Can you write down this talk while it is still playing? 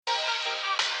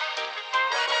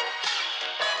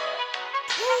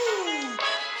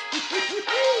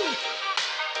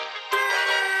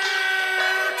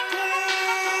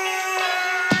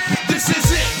This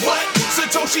is it, what?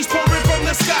 Satoshi's pouring from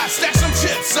the sky, stack some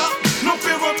chips up. No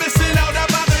fear of missing out,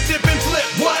 about to dip and flip,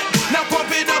 what? Now pump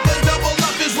it up and double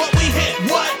up is what we hit,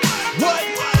 what?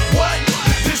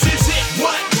 This is it,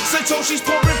 what? Satoshi's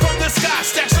pouring from the sky,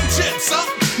 stack some chips up.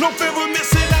 No fear of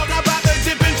missing out, about to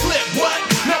dip and flip, what?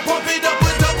 Now pump it up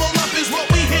and double up is what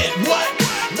we hit, what?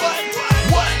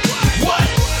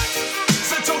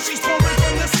 Satoshi's pouring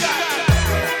from the sky.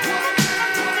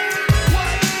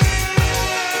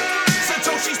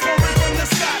 Satoshi's pouring from the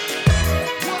sky.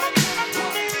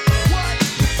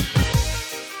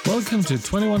 Welcome to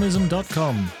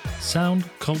 21ism.com, Sound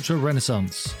Culture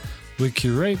Renaissance. We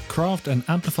curate, craft, and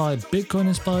amplify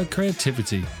Bitcoin-inspired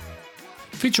creativity.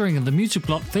 Featuring in the music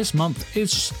block this month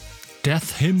is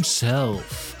Death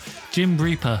himself, Jim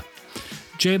Reaper.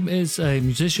 Jim is a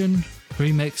musician,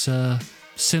 remixer,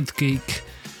 synth geek,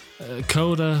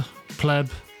 coder,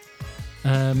 pleb,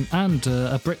 and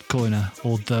a Bitcoiner,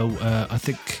 although I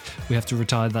think we have to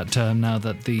retire that term now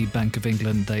that the Bank of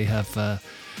England, they have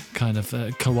kind of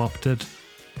co-opted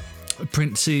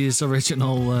Princey's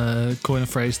original coin of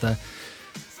phrase there.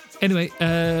 Anyway,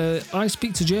 I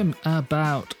speak to Jim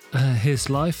about his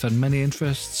life and many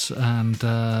interests and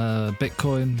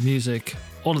Bitcoin, music,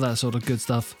 all of that sort of good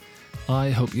stuff.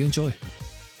 I hope you enjoy.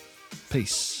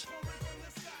 Peace.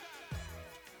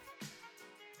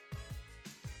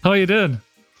 How are you doing?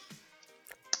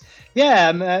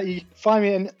 Yeah, you find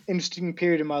me an interesting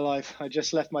period in my life. I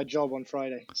just left my job on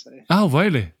Friday, so Oh,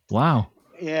 really? Wow.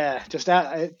 yeah, just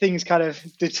things kind of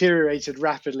deteriorated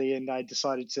rapidly, and I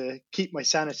decided to keep my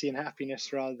sanity and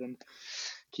happiness rather than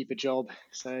keep a job.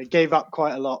 So I gave up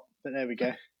quite a lot, but there we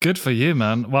go. Good for you,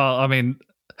 man. Well, I mean,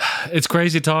 it's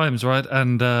crazy times, right?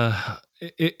 And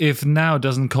if now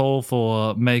doesn't call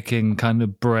for making kind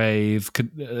of brave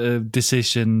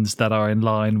decisions that are in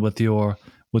line with your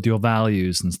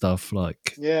values and stuff,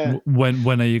 like, Yeah.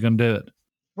 when are you going to do it?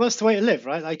 Well, it's the way to live,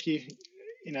 right? Like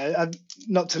you know,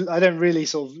 I don't really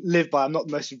sort of live by. I'm not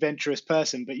the most adventurous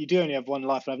person, but you do only have one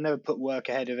life, and I've never put work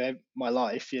ahead of my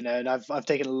life, you know. And I've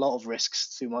taken a lot of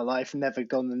risks through my life, and never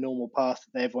gone the normal path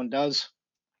that everyone does.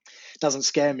 It doesn't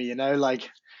scare me, you know.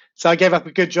 Like, so I gave up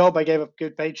a good job. I gave up a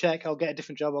good paycheck. I'll get a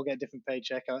different job. I'll get a different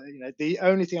paycheck. You know, the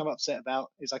only thing I'm upset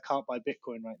about is I can't buy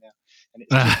Bitcoin right now, and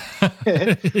it's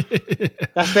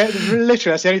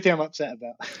literally that's the only thing I'm upset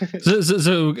about.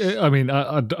 So I mean,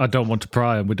 I don't want to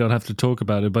pry, and we don't have to talk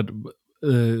about it. But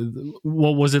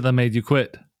what was it that made you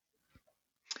quit?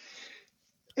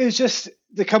 It was just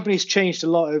the company's changed a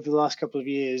lot over the last couple of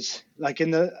years. Like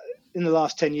in the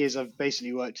last 10 years, I've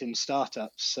basically worked in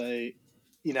startups. So,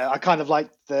 you know, I kind of like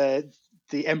the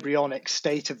embryonic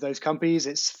state of those companies.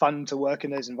 It's fun to work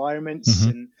in those environments,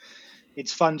 and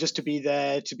it's fun just to be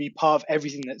there, to be part of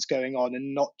everything that's going on,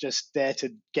 and not just there to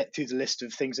get through the list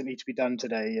of things that need to be done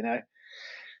today, you know.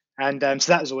 And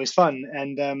so that was always fun.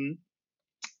 And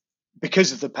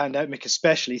because of the pandemic,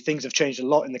 especially, things have changed a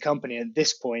lot in the company. At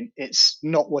this point, it's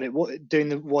not what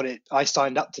I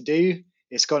signed up to do.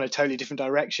 It's gone a totally different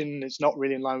direction. It's not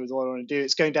really in line with what I want to do.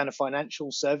 It's going down a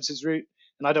financial services route,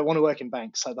 and I don't want to work in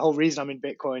banks. Like, the whole reason I'm in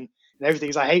Bitcoin and everything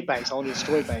is I hate banks. I want to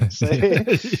destroy banks. So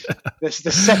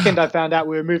the second I found out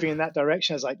we were moving in that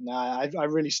direction, I was like, nah. I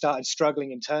really started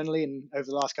struggling internally, and over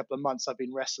the last couple of months, I've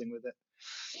been wrestling with it.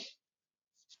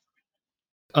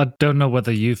 I don't know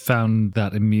whether you found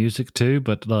that in music too,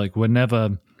 but like,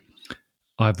 whenever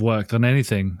I've worked on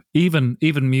anything, even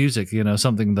music, you know,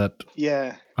 something that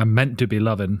I'm meant to be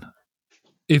loving,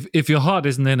 if your heart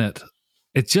isn't in it,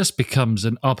 it just becomes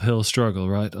an uphill struggle,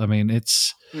 right? I mean,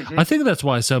 it's I think that's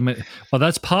why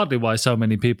that's partly why so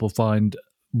many people find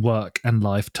work and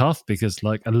life tough, because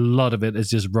like a lot of it is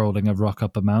just rolling a rock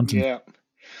up a mountain. Yeah.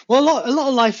 Well, a lot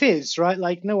of life is, right?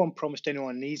 Like, no one promised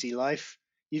anyone an easy life.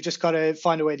 You've just got to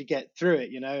find a way to get through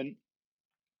it, you know. And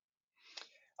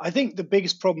I think the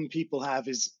biggest problem people have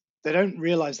is they don't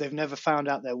realize they've never found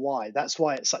out their why. That's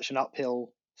why it's such an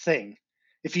uphill thing.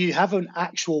 If you have an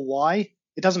actual why,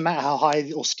 it doesn't matter how high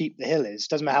or steep the hill is. It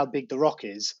doesn't matter how big the rock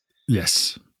is.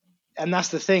 Yes. And that's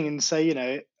the thing. And so, you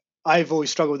know, I've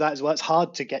always struggled with that as well. It's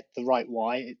hard to get the right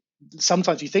why.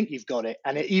 Sometimes you think you've got it,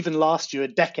 and it even lasts you a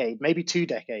decade, maybe 2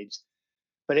 decades.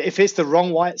 But if it's the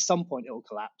wrong why, at some point it will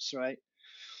collapse, right?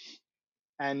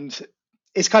 And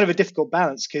it's kind of a difficult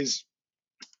balance, because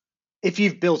if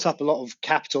you've built up a lot of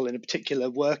capital in a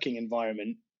particular working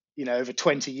environment, you know, over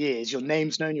 20 years, your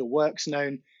name's known, your work's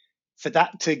known, for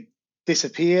that to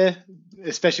disappear,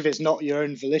 especially if it's not your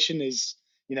own volition, is,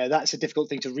 you know, that's a difficult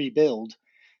thing to rebuild.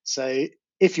 So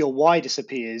if your why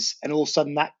disappears, and all of a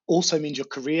sudden that also means your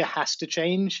career has to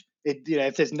change.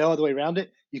 If there's no other way around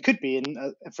it, you could be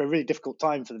for a really difficult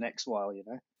time for the next while.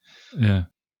 Yeah.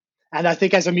 And I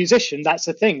think as a musician, that's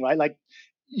the thing, right? Like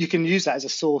you can use that as a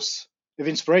source of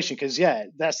inspiration because,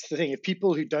 that's the thing. If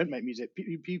people who don't make music,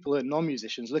 people who are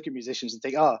non-musicians look at musicians and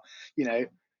think,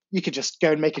 you could just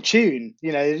go and make a tune,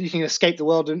 you can escape the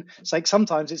world. And it's like,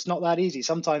 sometimes it's not that easy.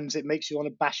 Sometimes it makes you want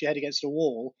to bash your head against a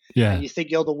wall. Yeah. And you think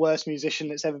you're the worst musician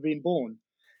that's ever been born.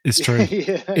 It's true.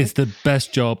 It's the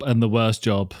best job and the worst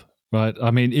job, right?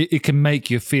 I mean, it can make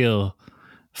you feel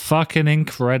fucking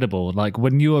incredible. Like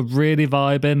when you are really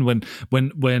vibing,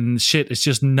 when shit is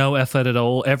just no effort at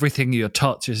all, everything you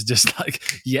touch is just like,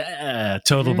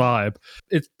 total vibe.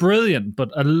 It's brilliant, but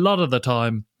a lot of the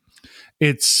time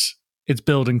it's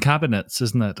building cabinets,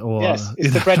 isn't it? Or yes,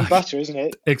 it's the bread and butter, isn't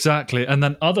it? Exactly. And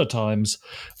then other times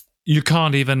you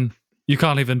can't even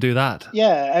do that.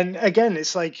 Yeah, and again,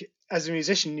 it's like, as a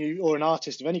musician or an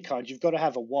artist of any kind, you've got to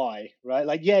have a why, right?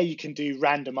 Like, you can do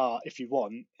random art if you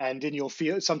want, and in your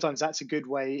field, sometimes that's a good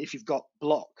way if you've got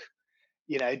block.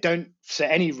 Don't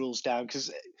set any rules down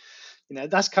because,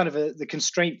 that's kind of the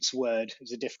constraints word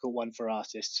is a difficult one for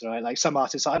artists, right? Like some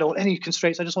artists, I don't want any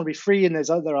constraints, I just want to be free, and there's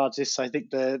other artists, I think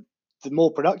the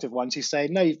more productive ones who say,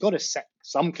 no, you've got to set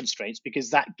some constraints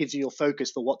because that gives you your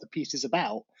focus for what the piece is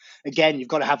about. Again, you've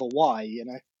got to have a why,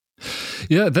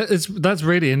 Yeah, that's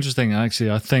really interesting,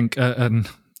 actually. I think, and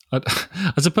I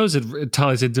suppose it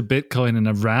ties into Bitcoin in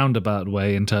a roundabout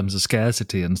way in terms of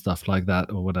scarcity and stuff like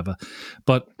that, or whatever.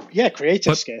 But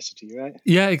creative scarcity, right?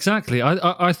 Yeah, exactly.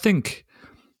 I think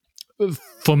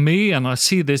for me, and I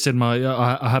see this in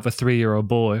I have a 3-year-old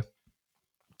boy.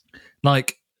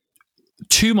 Like,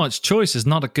 too much choice is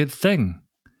not a good thing.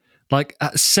 Like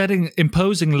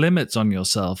imposing limits on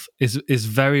yourself is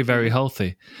very, very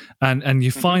healthy, and you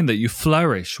find that you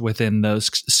flourish within those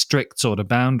strict sort of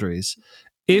boundaries.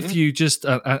 If you just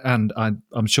and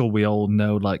I'm sure we all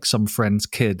know like some friend's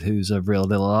kid who's a real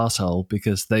little asshole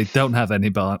because they don't have any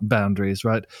boundaries,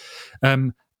 right?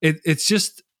 It's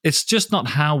just not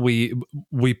how we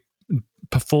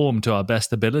perform to our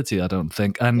best ability, I don't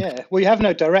think. And you have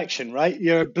no direction, right?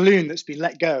 You're a balloon that's been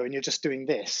let go, and you're just doing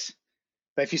this.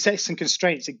 But if you set some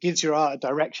constraints, it gives your art a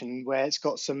direction where it's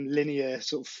got some linear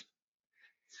sort of,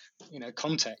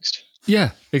 context.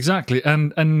 Yeah, exactly.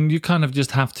 And you kind of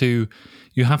just have to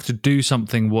do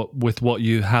something with what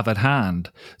you have at hand.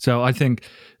 So I think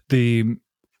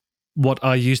what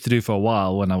I used to do for a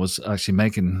while when I was actually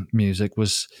making music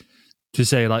was to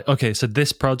say like, okay, so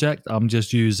this project, I'm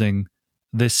just using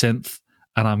this synth,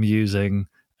 and I'm using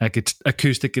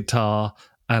acoustic guitar,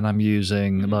 and I'm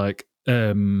using like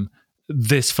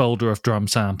this folder of drum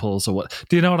samples or what.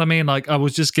 Do you know what I mean? Like I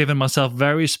was just giving myself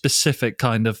very specific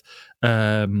kind of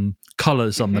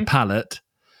colors on the palette,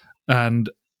 and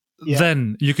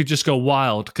then you could just go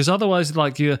wild, because otherwise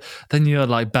like you're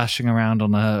like bashing around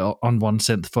on one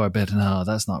synth for a bit and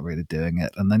that's not really doing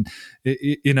it, and then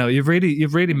you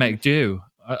really make do.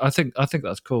 I think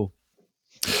that's cool.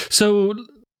 So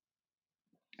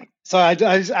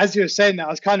as you were saying that,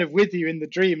 I was kind of with you in the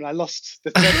dream, and I lost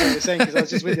the thread what you were saying because I was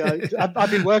just with you.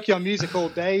 I've been working on music all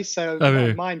day, so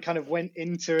my mind kind of went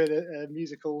into a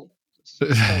musical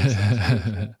space.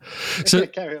 So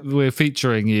we're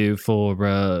featuring you for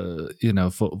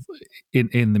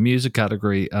in the music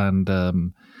category, and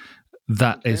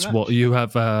that is what you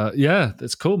have.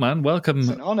 It's cool, man. Welcome. It's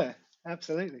an honor.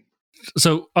 Absolutely.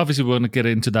 So obviously we want to get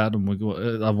into that,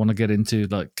 and I want to get into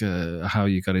like how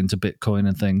you got into Bitcoin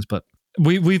and things. But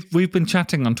we've been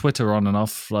chatting on Twitter on and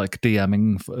off, like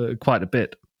DMing quite a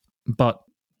bit. But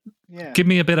give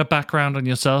me a bit of background on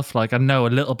yourself. Like I know a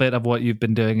little bit of what you've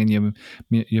been doing in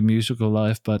your musical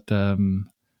life, but who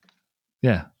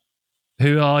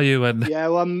are you? And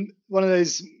I'm one of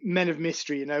those men of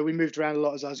mystery. We moved around a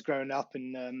lot as I was growing up,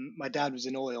 and my dad was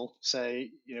in oil. So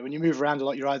when you move around a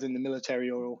lot, you're either in the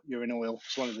military or you're in oil.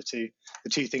 It's one of the two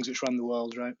things which run the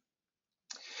world, right?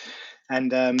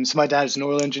 And so my dad's an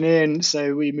oil engineer, and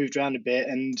so we moved around a bit.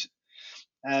 And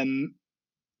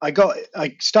I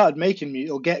started making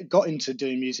music, or got into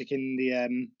doing music in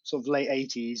the sort of late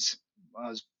 80s.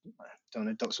 I don't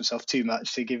want to dox myself too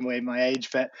much to give away my age,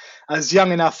 but I was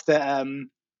young enough that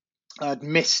I'd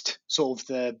missed sort of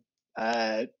the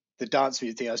dance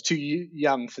music thing. I was too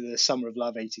young for the Summer of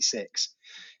Love '86,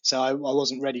 so I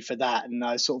wasn't ready for that, and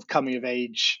I was sort of coming of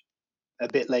age a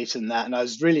bit later than that, and I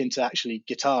was really into actually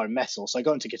guitar and metal. So I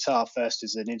got into guitar first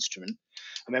as an instrument.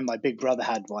 I remember my big brother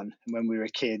had one, and when we were a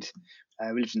kid,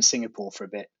 we lived in Singapore for a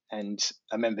bit, and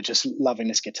I remember just loving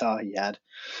this guitar he had.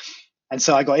 And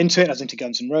so I got into it. I was into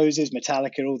Guns N' Roses,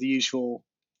 Metallica, all the usual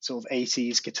sort of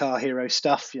 80s Guitar Hero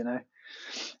stuff, you know.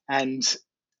 And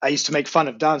I used to make fun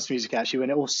of dance music actually when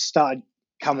it all started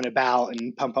coming about,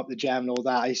 and Pump Up the Jam and all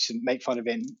that. I used to make fun of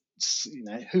it. And, you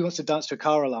know, who wants to dance to a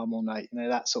car alarm all night? You know,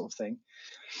 that sort of thing.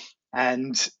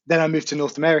 And then I moved to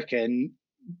North America, and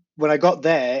when I got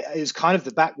there, it was kind of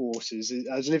the backwaters.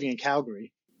 I was living in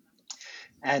Calgary,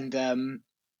 and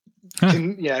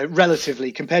you know,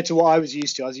 relatively compared to what I was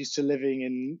used to living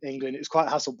in England. It was quite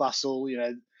hustle bustle. You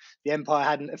know, the empire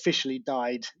hadn't officially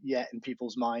died yet in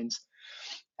people's minds,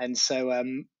 and so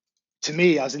to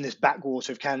me, I was in this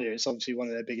backwater of Canada. It's obviously one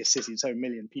of their biggest cities. It's over 1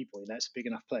 million people. You know, it's a big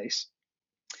enough place.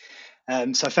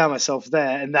 So I found myself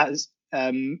there, and that is.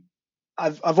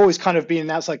 I've always kind of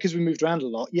been outside because we moved around a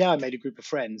lot. Yeah, I made a group of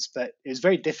friends, but it was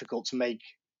very difficult to make,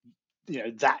 you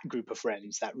know, that group of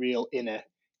friends, that real inner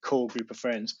core group of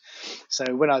friends. So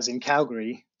when I was in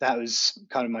Calgary, that was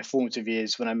kind of my formative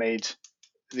years when I made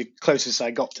the closest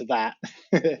I got to that.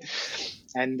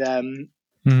 And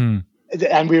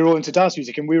we were all into dance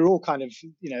music, and we were all kind of,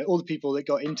 you know, all the people that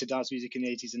got into dance music in the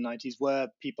 80s and 90s were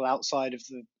people outside of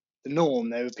the norm.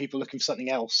 There were people looking for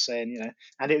something else, saying, you know,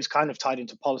 and it was kind of tied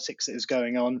into politics that was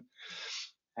going on.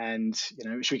 And, you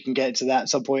know, which we can get into that at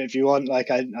some point if you want. Like,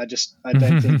 I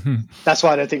don't think that's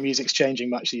why I don't think music's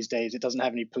changing much these days. It doesn't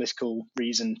have any political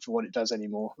reason for what it does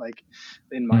anymore. Like,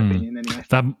 in my opinion, anyway.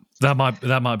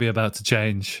 That might be about to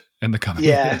change in the coming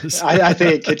years. I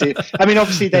think it could do. I mean,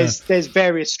 obviously, there's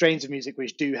various strains of music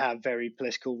which do have very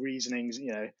political reasonings,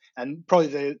 you know, and probably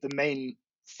the main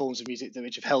forms of music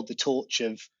which have held the torch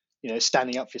of, you know,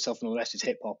 standing up for yourself and all the rest is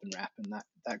hip hop and rap and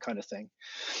that kind of thing.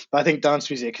 But I think dance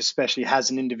music especially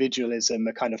has an individualism,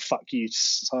 a kind of fuck you to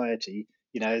society.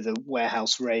 You know, the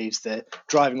warehouse raves, the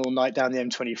driving all night down the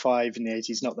M25 in the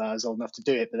 80s. Not that I was old enough to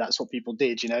do it, but that's what people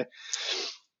did, you know.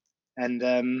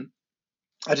 And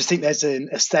I just think there's an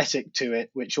aesthetic to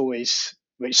it which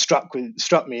struck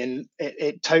me, and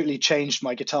it totally changed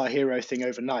my Guitar Hero thing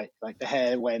overnight. Like the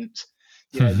hair went.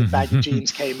 You know, the baggy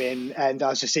jeans came in, and I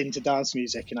was just into dance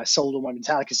music, and I sold all my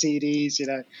Metallica CDs, you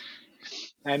know,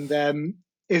 and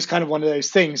it was kind of one of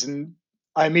those things. And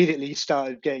I immediately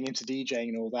started getting into DJing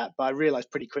and all that, but I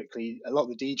realized pretty quickly a lot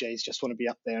of the DJs just want to be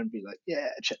up there and be like,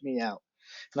 yeah, check me out.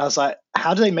 And I was like,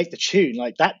 how do they make the tune?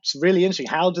 Like, that's really interesting.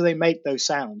 How do they make those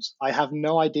sounds? I have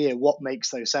no idea what makes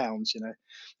those sounds, you know,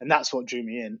 and that's what drew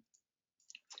me in.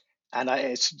 And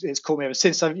it's caught me ever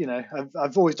since.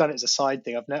 I've always done it as a side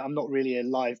thing. I'm not really a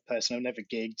live person. I've never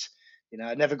gigged. You know,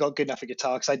 I never got good enough at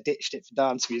guitar because I ditched it for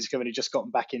dance music. I've only just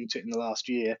gotten back into it in the last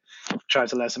year, trying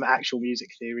to learn some actual music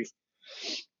theory.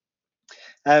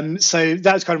 So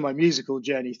that was kind of my musical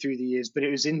journey through the years, but it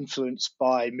was influenced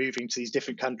by moving to these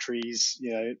different countries,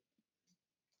 you know,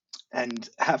 and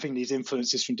having these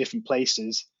influences from different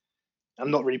places. I'm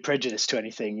not really prejudiced to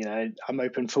anything, you know. I'm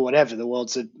open for whatever. The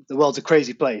world's a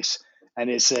crazy place,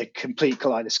 and it's a complete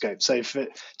kaleidoscope. So to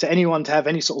anyone to have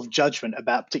any sort of judgment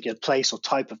about a particular place or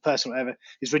type of person, or whatever,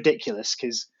 is ridiculous.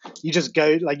 Because you just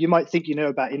go, like, you might think you know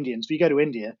about Indians, but you go to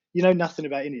India, you know nothing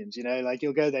about Indians. You know, like,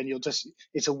 you'll go there and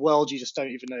it's a world you just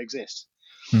don't even know exists.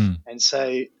 And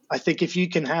so I think if you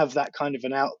can have that kind of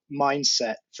an out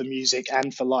mindset for music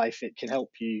and for life, it can help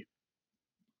you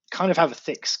kind of have a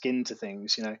thick skin to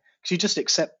things, you know, because you just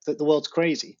accept that the world's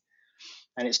crazy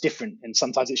and it's different, and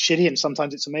sometimes it's shitty and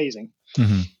sometimes it's amazing.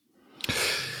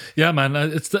 Yeah, man,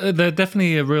 there are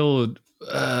definitely a real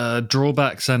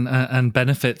drawbacks and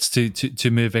benefits to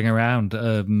moving around.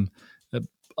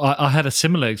 I had a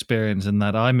similar experience in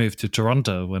that I moved to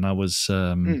Toronto when I was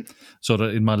sort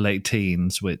of in my late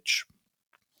teens, which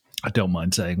I don't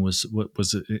mind saying was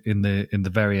in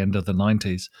the very end of the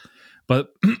 90s,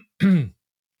 but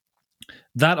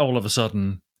that all of a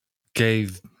sudden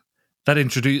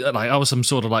introduced, like, I was some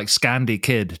sort of like Scandi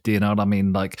kid. Do you know what I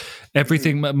mean? Like,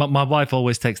 everything. My wife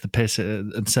always takes the piss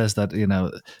and says that, you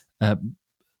know,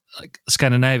 like,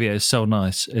 Scandinavia is so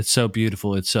nice, it's so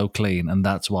beautiful, it's so clean, and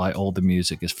that's why all the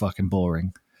music is fucking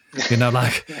boring. You know,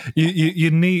 like,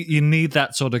 you need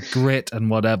that sort of grit and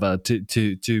whatever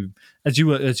to as you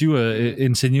were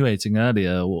insinuating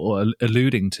earlier or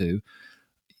alluding to.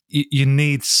 You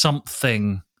need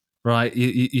something, right?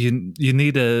 You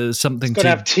need something. It's got to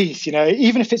have teeth, you know.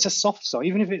 Even if it's a soft song,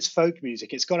 even if it's folk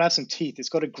music, it's got to have some teeth. It's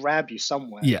got to grab you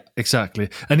somewhere. Yeah, exactly.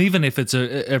 And even if it's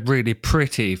a really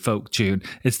pretty folk tune,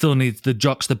 it still needs the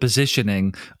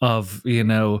juxtapositioning of, you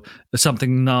know,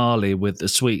 something gnarly with the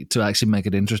sweet to actually make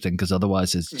it interesting. Because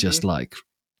otherwise, it's just like,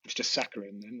 it's just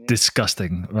saccharine. Yeah.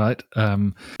 Disgusting, right?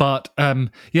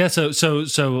 Yeah.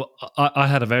 So I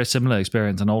had a very similar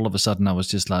experience, and all of a sudden I was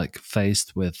just like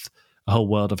faced with a whole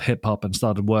world of hip hop and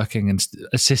started working and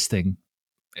assisting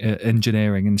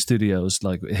engineering in studios,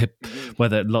 like Mhm.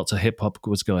 where lots of hip hop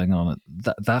was going on.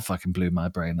 That fucking blew my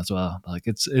brain as well. Like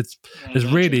it's I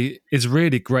imagine.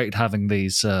 really great having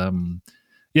these.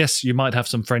 Yes, you might have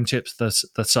some friendships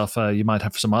that suffer. You might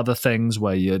have some other things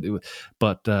where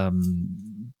but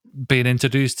being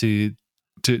introduced to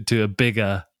a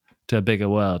bigger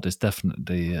world is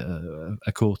definitely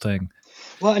a cool thing.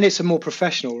 Well, and it's a more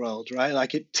professional world, right?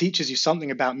 Like it teaches you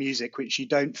something about music which you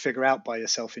don't figure out by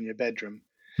yourself in your bedroom.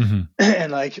 Mm-hmm.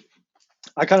 And like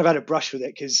I kind of had a brush with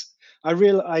it because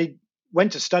I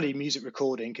went to study music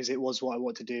recording because it was what I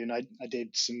wanted to do, and I did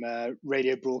some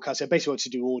radio broadcasting. I basically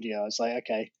wanted to do audio. I was like,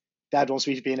 okay, Dad wants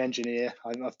me to be an engineer.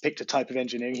 I've picked a type of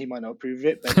engineering. He might not approve of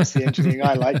it, but it's the engineering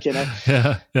I like, you know.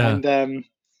 Yeah, yeah.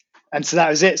 And so that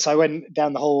was it. So I went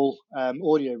down the whole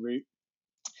audio route,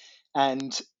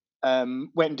 and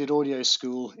went and did audio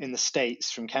school in the States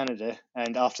from Canada.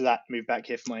 And after that, moved back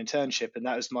here for my internship. And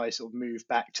that was my sort of move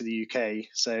back to the UK.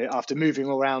 So after moving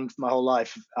around my whole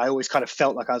life, I always kind of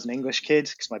felt like I was an English kid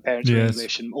because my parents were Yes.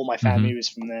 English and all my Mm-hmm. family was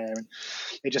from there. And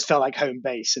it just felt like home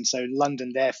base. And so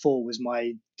London, therefore, was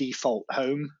my default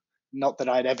home. Not that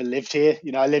I'd ever lived here.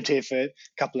 You know, I lived here for a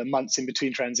couple of months in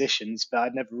between transitions, but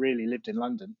I'd never really lived in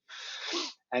London.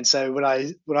 And so when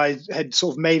I had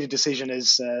sort of made a decision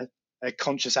as a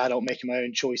conscious adult making my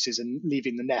own choices and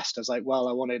leaving the nest, I was like, well,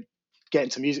 I want to get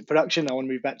into music production. I want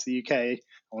to move back to the UK. I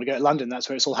want to go to London. That's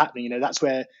where it's all happening. You know, that's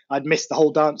where I'd missed the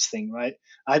whole dance thing, right?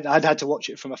 I'd had to watch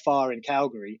it from afar in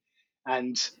Calgary,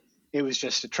 and it was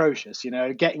just atrocious. You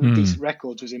know, getting decent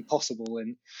records was impossible,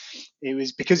 and it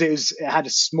was because it had a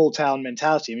small town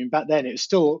mentality. I mean, back then it was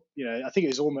still, you know, I think it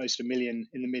was almost a million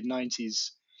in the mid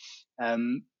 '90s.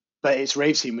 But its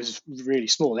rave scene was really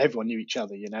small. Everyone knew each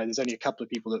other. You know, there's only a couple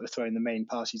of people that were throwing the main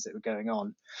parties that were going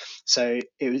on, so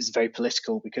it was very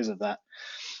political because of that.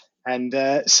 And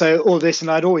so all this, and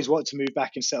I'd always wanted to move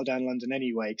back and settle down in London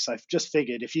anyway, because I've just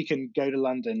figured if you can go to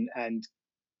London and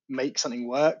make something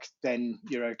work, then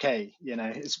you're okay. You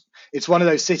know, it's one of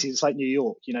those cities. It's like New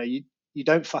York. You know, you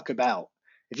don't fuck about.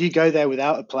 If you go there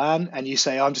without a plan and you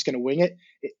say, oh, I'm just going to wing it,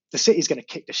 the city's going to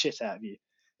kick the shit out of you.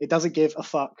 It doesn't give a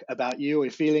fuck about you or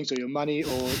your feelings or your money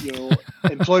or your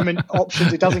employment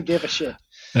options. It doesn't give a shit.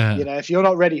 Yeah. You know, if you're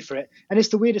not ready for it. And it's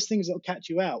the weirdest things that'll catch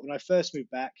you out. When I first moved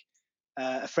back,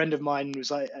 a friend of mine was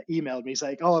like, emailed me. He's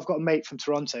like, oh, I've got a mate from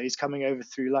Toronto. He's coming over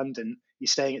through London.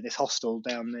 He's staying at this hostel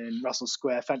down in Russell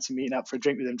Square. Fancy meeting up for a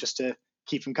drink with him just to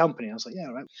keep him company. I was like, yeah,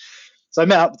 all right. So I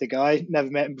met up with the guy,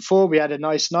 never met him before. We had a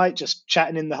nice night just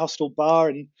chatting in the hostel bar.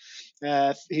 And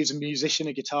he was a musician,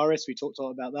 a guitarist. We talked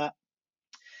all about that.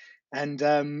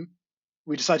 And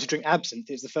we decided to drink absinthe.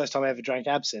 It was the first time I ever drank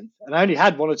absinthe. And I only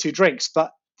had one or two drinks.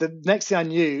 But the next thing I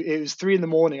knew, it was 3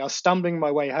 a.m. I was stumbling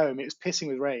my way home. It was pissing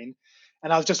with rain.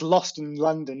 And I was just lost in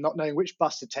London, not knowing which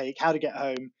bus to take, how to get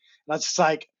home. And I was just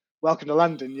like, welcome to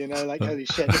London, you know, like, holy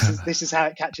shit, this is how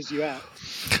it catches you out.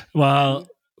 Well,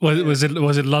 was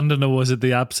it London or was it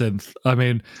the absinthe? I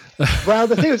mean, well,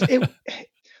 the thing was,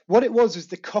 what it was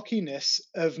the cockiness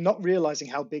of not realizing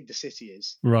how big the city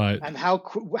is, right, and how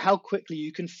quickly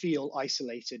you can feel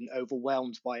isolated and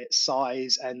overwhelmed by its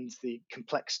size and the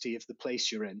complexity of the place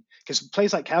you're in. Because a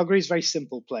place like Calgary is a very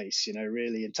simple place, you know,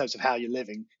 really, in terms of how you're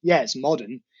living. Yeah, it's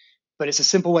modern, but it's a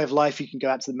simple way of life. You can go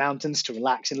out to the mountains to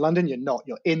relax. In London, you're not.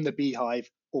 You're in the beehive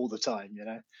all the time, you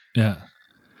know. Yeah.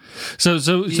 So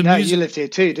you know, you lived here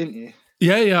too, didn't you?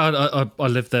 Yeah. I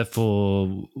lived there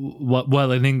for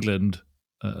in England.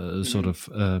 Sort of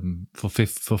for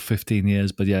 15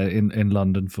 years, but yeah, in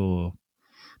London for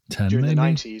 10 during maybe? the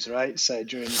 90s, right? So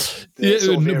during the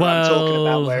sort of era I'm talking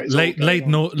about, where it's late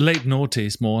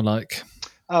noughties, more like.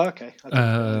 Oh, okay.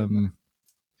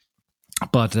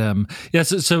 But yeah,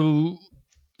 so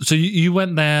you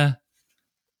went there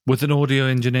with an audio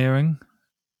engineering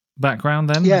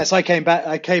background then? Yes, I came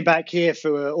back here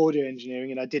for audio engineering,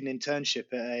 and I did an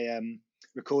internship at a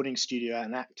recording studio out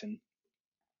in Acton.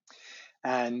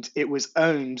 And it was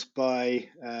owned by,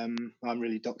 I'm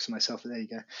really doxing myself, but there you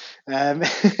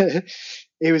go.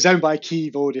 It was owned by a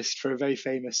keyboardist for a very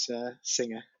famous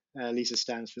singer, Lisa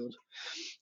Stansfield.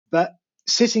 But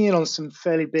sitting in on some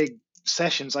fairly big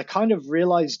sessions, I kind of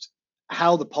realized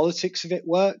how the politics of it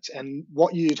worked and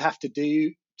what you'd have to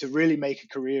do to really make a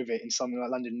career of it in something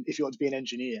like London if you want to be an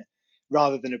engineer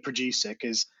rather than a producer.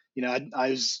 Because, you know,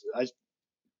 I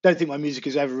don't think my music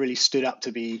has ever really stood up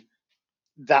to be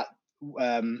that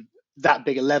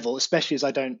big a level, especially as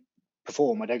I don't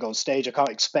perform. I don't go on stage. I can't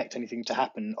expect anything to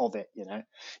happen of it, you know.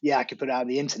 Yeah, I could put it out on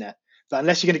the internet, but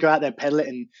unless you're going to go out there, peddle it,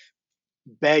 and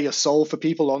bare your soul for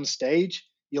people on stage,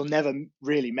 you'll never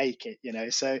really make it, you know.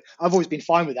 So I've always been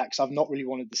fine with that because I've not really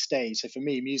wanted the stage. So for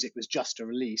me, music was just a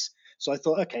release. So I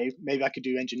thought, okay, maybe I could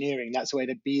do engineering. That's the way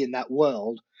to be in that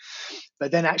world.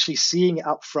 But then actually seeing it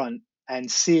up front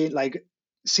and seeing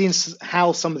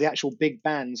how some of the actual big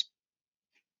bands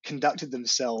conducted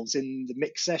themselves in the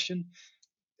mix session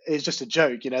is just a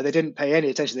joke. You know, they didn't pay any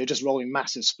attention. They were just rolling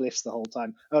massive spliffs the whole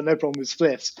time. Oh, no problem with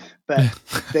spliffs, but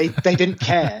they didn't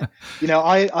care. You know,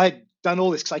 I'd done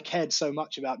all this because I cared so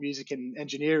much about music and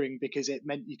engineering because it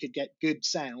meant you could get good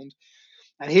sound.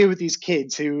 And here were these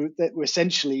kids that were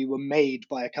essentially made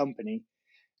by a company,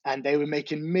 and they were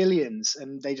making millions,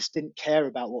 and they just didn't care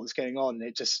about what was going on.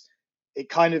 I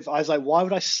was like, why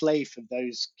would I slave for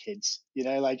those kids? You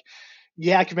know, like,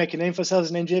 yeah, I could make a name for myself as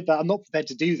an engineer, but I'm not prepared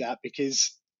to do that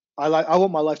because I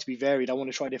want my life to be varied. I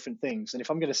want to try different things. And if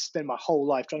I'm going to spend my whole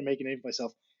life trying to make a name for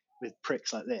myself with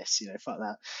pricks like this, you know, fuck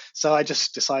that. So I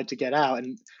just decided to get out,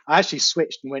 and I actually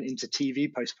switched and went into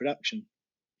TV post-production.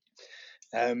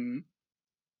 And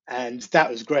that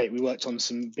was great. We worked on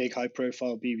some big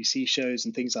high-profile BBC shows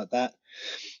and things like that.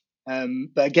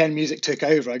 But again, music took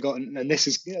over. And this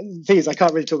is the thing is, I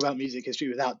can't really talk about music history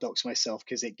without doxing myself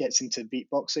because it gets into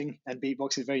beatboxing, and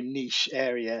beatboxing is a very niche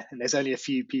area, and there's only a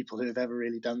few people who have ever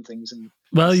really done things. And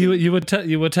well, you were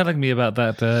telling me about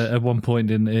that at one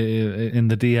point in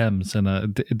the DMs, and I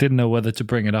didn't know whether to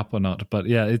bring it up or not. But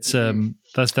yeah, it's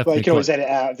that's definitely. Well, you can always edit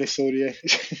out of this audio.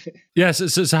 Yes.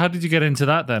 Yeah, so how did you get into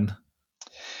that then?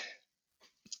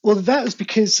 Well, that was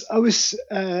because I was.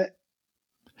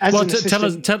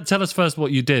 Tell us first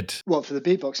what you did. What, for the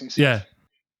beatboxing? Yeah.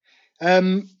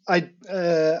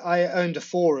 I owned a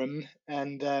forum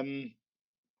and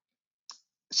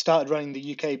started running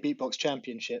the UK Beatbox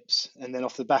Championships, and then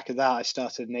off the back of that, I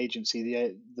started an agency,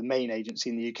 the main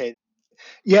agency in the UK.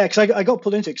 Yeah, because I got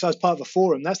pulled into it because I was part of a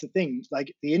forum. That's the thing.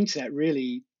 Like, the internet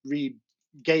really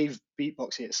gave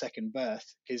beatboxing its second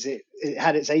birth because it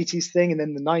had its 80s thing, and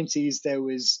then the 90s there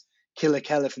was Killer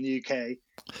Keller from the UK.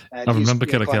 I remember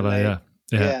Killer Keller,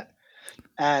 yeah.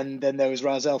 And then there was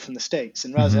Rahzel from the States,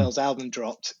 and Rahzel's album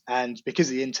dropped, and because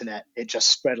of the internet, it just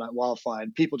spread like wildfire,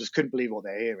 and people just couldn't believe what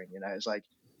they're hearing. You know, it's like,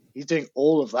 he's doing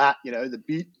all of that, you know, the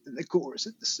beat and the chorus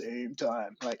at the same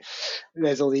time. Like,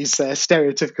 there's all these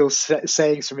stereotypical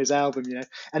sayings from his album, you know,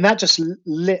 and that just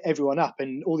lit everyone up,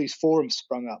 and all these forums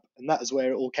sprung up, and that is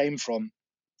where it all came from.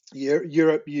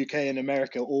 Europe, UK, and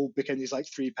America all became these like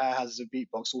three powerhouses of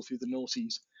beatbox all through the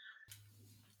noughties.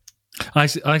 I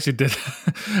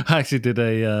actually did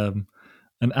an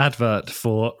advert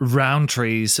for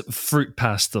Rowntree's fruit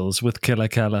pastels with Killer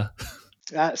Keller.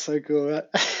 That's so cool.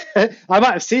 I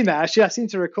might have seen that actually. I seem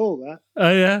to recall that.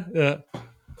 Oh yeah.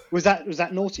 Was that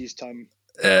noughties time?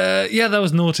 Yeah, that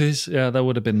was noughties. Yeah, that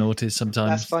would have been noughties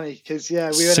sometimes. That's funny because we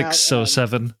went 6 or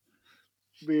 7.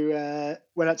 We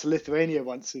went out to Lithuania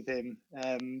once with him.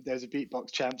 There was a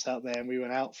beatbox champs out there, and we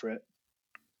went out for it.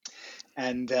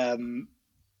 And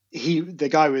the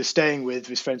guy we were staying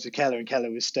with was friends with Keller, and Keller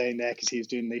was staying there because he was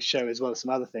doing this show as well as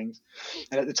some other things.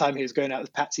 And at the time, he was going out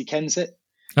with Patsy Kensit.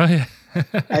 Oh yeah.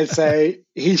 And so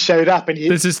he showed up, and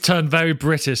this has turned very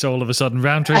British all of a sudden.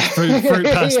 Roundtree fruit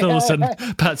pastels and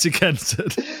Patsy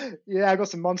Kensit. Yeah, I got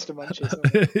some Monster Munches.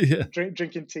 Yeah.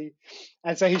 Drinking tea,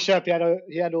 and so he showed up.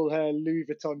 He had all her Louis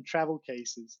Vuitton travel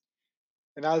cases,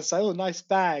 and I was like, "Oh, nice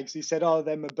bags." He said, "Oh,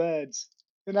 they're my birds,"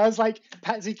 and I was like,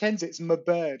 "Patsy Kensit's my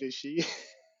bird, is she?"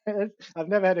 I've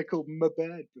never had her called my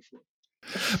bird before.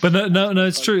 But no,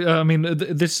 it's true. I mean,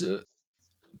 this.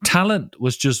 Talent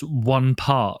was just one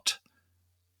part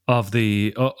of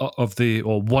the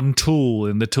or one tool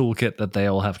in the toolkit that they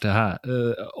all had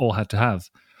to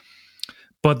have.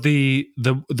 But the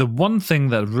one thing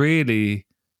that really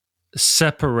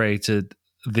separated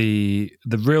the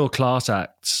real class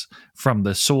acts from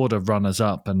the sort of runners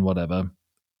up and whatever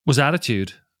was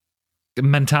attitude,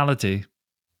 mentality.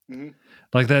 Mm-hmm.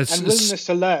 Like there's and willingness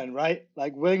to learn, right?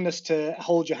 Like willingness to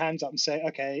hold your hands up and say,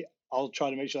 okay, I'll try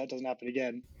to make sure that doesn't happen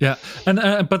again. Yeah, and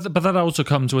but that also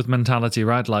comes with mentality,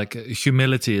 right? Like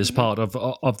humility is part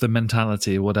of the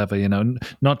mentality, whatever, you know,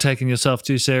 not taking yourself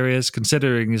too serious,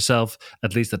 considering yourself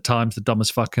at least at times the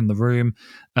dumbest fuck in the room,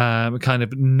 kind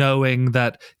of knowing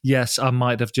that yes, I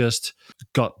might have just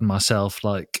gotten myself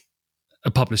like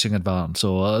a publishing advance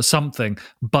or something,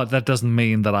 but that doesn't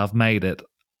mean that I've made it.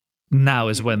 Now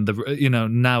is when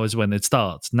now is when it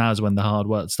starts. Now is when the hard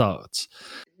work starts.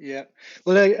 Yeah.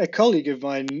 Well, a colleague of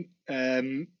mine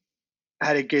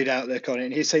had a good outlook on it,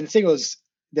 and he was saying the thing was,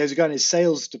 there's a guy in his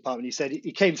sales department. He said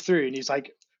he came through and he's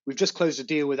like, "We've just closed a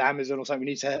deal with Amazon or something.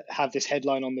 We need to have this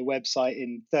headline on the website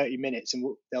in 30 minutes, and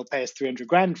they'll pay us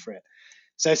 $300,000 for it."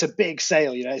 So it's a big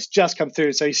sale, you know. It's just come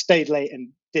through. So he stayed late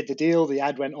and did the deal, the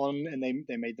ad went on, and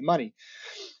they made the money.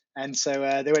 And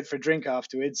so they went for a drink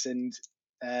afterwards, and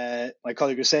my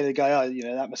colleague was saying to the guy, "Oh,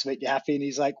 that must make you happy." And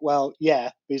he's like, "Well, yeah."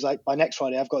 But he's like, "By next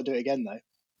Friday, I've got to do it again, though."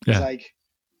 He's like,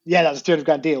 "Yeah, that was a 200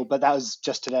 grand deal, but that was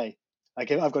just today.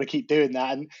 Like, I've got to keep doing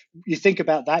that." And you think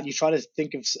about that, you try to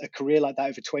think of a career like that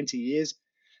over 20 years.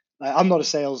 I'm not a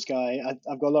sales guy.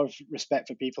 I've got a lot of respect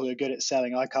for people who are good at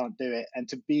selling. I can't do it. And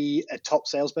to be a top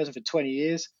salesperson for 20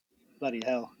 years, bloody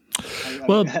hell.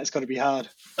 Well, that's got to be hard.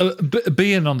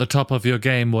 Being on the top of your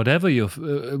game, whatever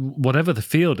the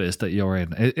field is that you're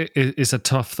in, is a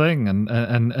tough thing,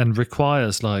 and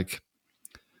requires the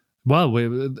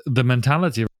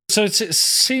mentality. So it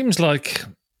seems like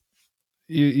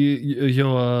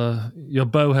your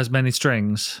bow has many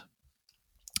strings.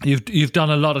 You've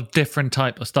done a lot of different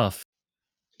type of stuff.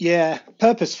 Yeah,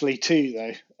 purposefully too,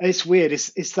 though. It's weird.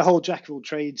 It's the whole jack of all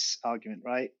trades argument,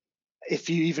 right?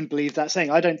 If you even believe that saying,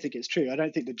 I don't think it's true. I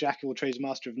don't think the jack of all trades,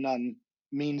 master of none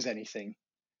means anything.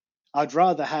 I'd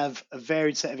rather have a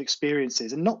varied set of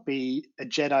experiences and not be a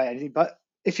Jedi or anything. But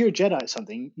if you're a Jedi at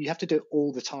something, you have to do it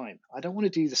all the time. I don't want to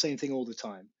do the same thing all the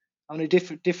time. I want to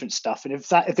do different stuff. And if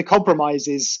the compromise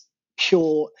is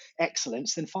pure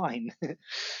excellence, then fine.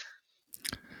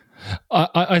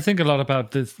 I think a lot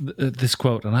about this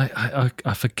quote, and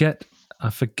I forget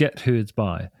who it's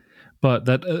by, but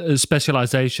that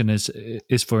specialization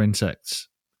is for insects,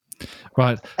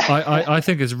 right? I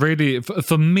think it's really,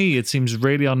 for me, it seems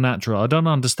really unnatural. I don't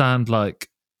understand,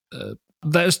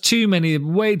 there's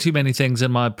way too many things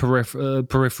in my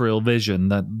peripheral vision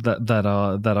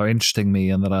that are interesting me,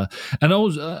 and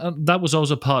that was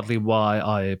also partly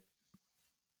why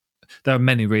there are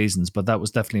many reasons, but that was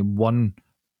definitely one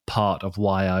part of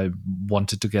why I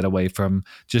wanted to get away from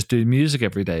just doing music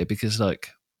every day, because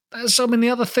there's so many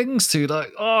other things to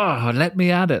let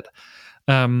me at it.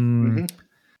 I'm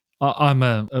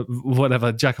a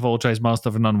whatever jack of all trades, master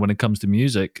of none when it comes to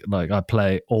music. I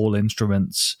play all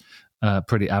instruments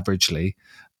pretty averagely,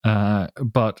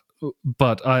 but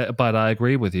I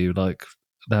agree with you. There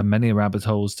are many rabbit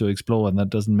holes to explore, and that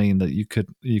doesn't mean that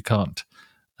you can't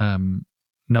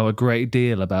know a great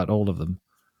deal about all of them.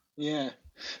 Yeah.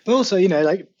 But also,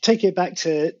 take it back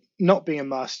to not being a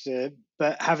master,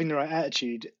 but having the right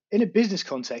attitude. In a business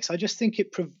context, I just think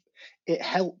it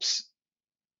helps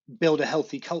build a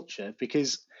healthy culture,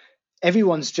 because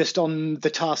everyone's just on the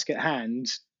task at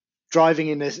hand, driving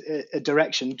in a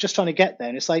direction, just trying to get there.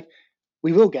 And it's like,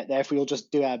 we will get there if we all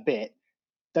just do our bit.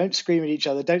 Don't scream at each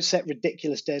other. Don't set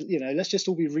ridiculous, let's just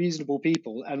all be reasonable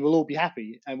people, and we'll all be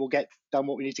happy, and we'll get done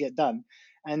what we need to get done.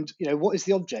 And, what is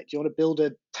the object? Do you want to build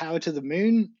a tower to the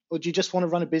moon, or do you just want to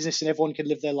run a business and everyone can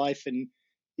live their life? And,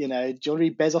 do you want to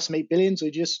read Bezos make billions, or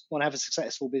do you just want to have a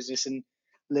successful business and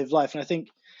live life? And I think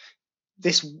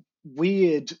this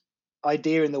weird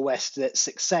idea in the West that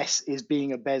success is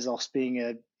being a Bezos, being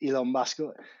a Elon Musk,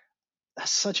 that's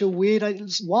such a weird idea.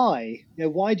 Why?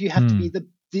 Why do you have to be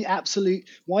the absolute?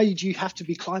 Why do you have to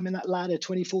be climbing that ladder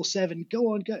 24/7?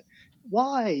 Go on, go.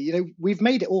 Why? We've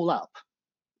made it all up.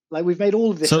 We've made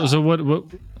all of this. So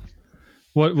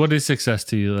what is success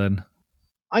to you then?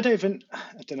 I don't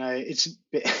know. It's a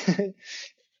bit.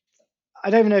 I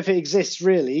don't even know if it exists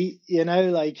really.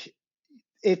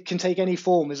 It can take any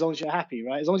form as long as you're happy,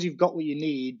 right? As long as you've got what you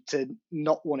need to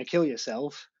not want to kill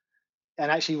yourself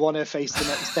and actually want to face the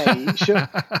next day.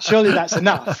 Surely that's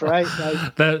enough, right?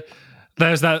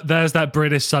 There's that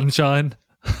British sunshine.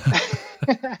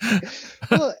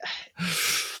 Well,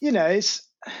 it's.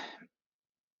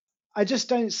 I just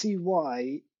don't see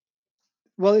why.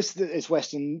 Well, it's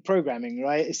Western programming,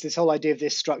 right? It's this whole idea of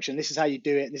this structure, and this is how you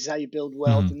do it, and this is how you build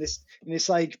wealth, and it's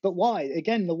like, but why?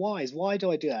 Again, the whys. Why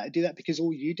do I do that? I do that because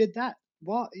all you did that.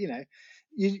 What?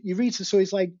 You read some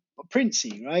stories like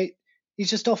Princey, right? He's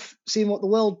just off seeing what the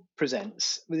world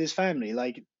presents with his family.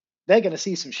 They're going to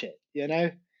see some shit,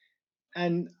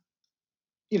 and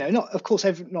of course,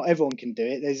 not everyone can do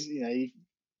it. There's you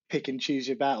pick and choose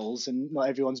your battles, and not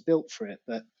everyone's built for it,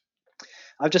 but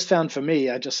I've just found, for me,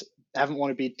 I just haven't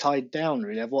wanted to be tied down,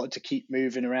 really. I've wanted to keep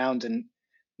moving around and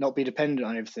not be dependent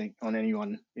on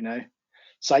anyone,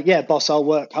 It's like, yeah, boss, I'll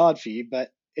work hard for you,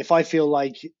 but if I feel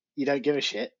like you don't give a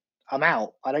shit, I'm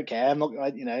out. I don't care. I'm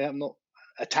not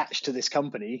attached to this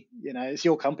company. It's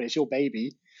your company. It's your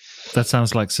baby. That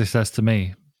sounds like success to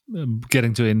me.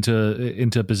 Getting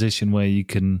into a position where you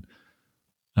can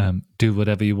do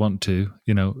whatever you want to,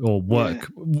 or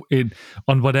work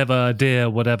on whatever idea,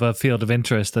 whatever field of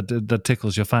interest that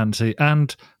tickles your fancy,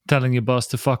 and telling your boss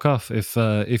to fuck off if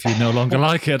you no longer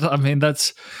like it. I mean,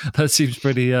 that seems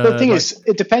pretty. The thing is,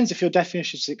 it depends if your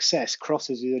definition of success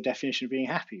crosses with your definition of being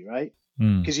happy, right?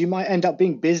 Because you might end up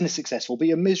being business successful, but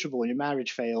you're miserable and your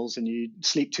marriage fails and you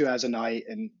sleep 2 hours a night,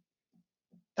 and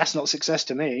that's not success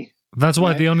to me. That's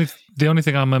why the only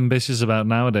thing I'm ambitious about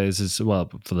nowadays is,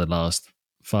 well, for the last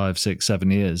 5, 6,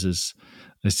 7 years, is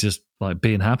just like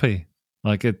being happy.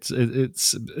 Like it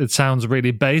sounds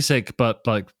really basic, but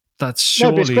like that's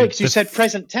surely. No, but it's great because you said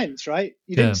present tense, right?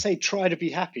 You didn't say try to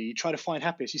be happy. You try to find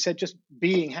happiness. You said just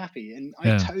being happy, and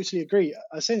I totally agree.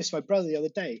 I was saying this to my brother the other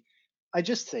day. I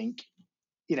just think,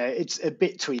 it's a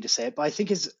bit twee to say it, but I think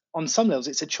on some levels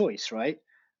it's a choice, right?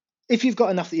 If you've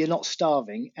got enough that you're not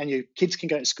starving and your kids can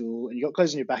go to school and you've got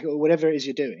clothes on your back or whatever it is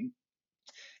you're doing,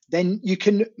 then you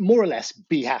can more or less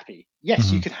be happy.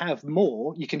 Yes, you can have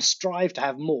more. You can strive to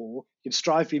have more. You can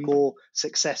strive to be more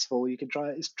successful. You can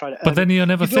try to. But then you're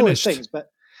never finished. Things,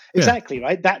 but exactly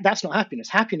right. That's not happiness.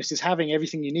 Happiness is having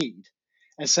everything you need.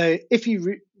 And so, if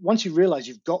once you realize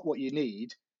you've got what you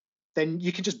need, then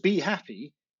you can just be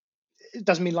happy. It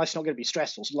doesn't mean life's not going to be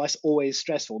stressful. So life's always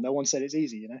stressful. No one said it's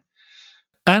easy,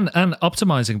 And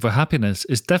optimizing for happiness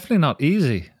is definitely not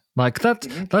easy. Like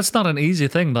that's not an easy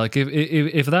thing. Like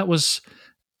if that was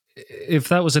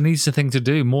an easy thing to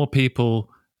do, more people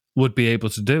would be able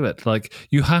to do it. Like I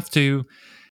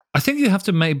think you have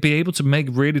to be able to make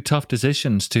really tough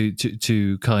decisions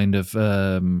to kind of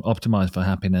optimize for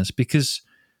happiness, because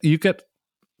you get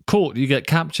caught, you get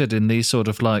captured in these sort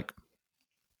of like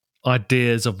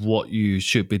ideas of what you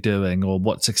should be doing or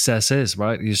what success is,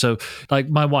 right? So like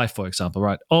my wife, for example,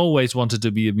 right, always wanted to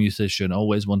be a musician,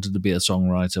 always wanted to be a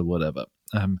songwriter, whatever.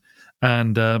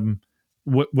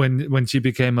 When she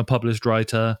became a published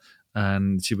writer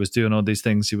and she was doing all these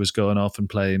things, she was going off and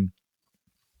playing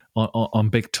on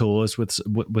big tours with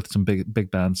some big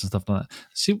bands and stuff like that.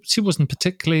 She wasn't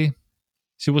particularly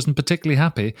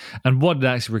happy, and what it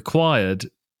actually required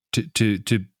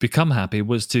to become happy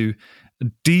was to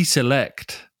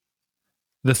deselect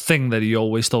the thing that you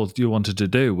always thought you wanted to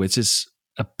do, which is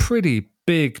a pretty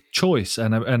big choice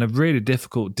and a really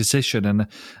difficult decision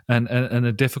and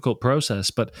a difficult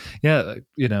process. But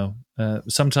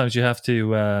sometimes you have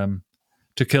to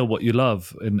kill what you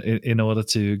love in order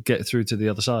to get through to the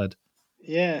other side.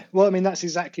 Yeah, well, I mean, that's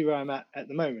exactly where I'm at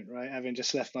the moment, right? Having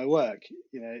just left my work,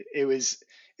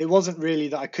 it wasn't really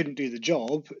that I couldn't do the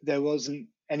job. There wasn't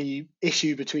any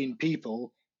issue between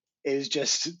people. It was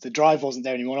just the drive wasn't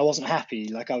there anymore. I wasn't happy.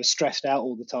 Like I was stressed out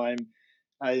all the time.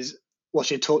 I was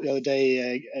watching a talk the other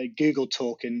day, a Google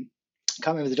talk, and I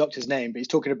can't remember the doctor's name, but he's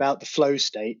talking about the flow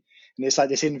state. And it's like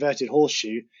this inverted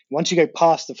horseshoe. Once you go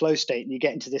past the flow state and you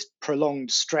get into this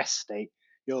prolonged stress state,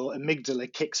 your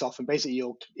amygdala kicks off and basically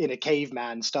you're in a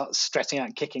caveman, starts stressing out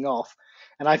and kicking off.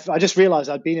 And I just realized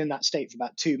I'd been in that state for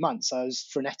about 2 months. I was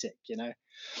frenetic, and I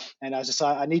was just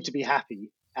like, I need to be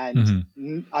happy. And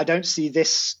I don't see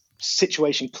this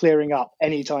situation clearing up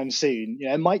anytime soon.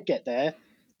 It might get there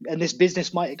and this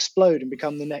business might explode and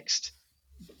become the next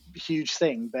huge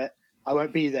thing, but I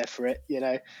won't be there for it,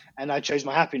 and I chose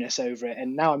my happiness over it.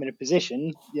 And now I'm in a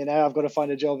position, I've got to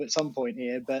find a job at some point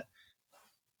here, but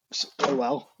oh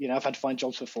well, I've had to find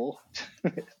jobs before.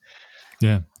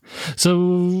 Yeah.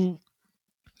 So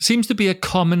seems to be a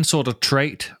common sort of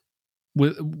trait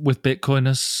with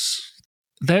Bitcoiners.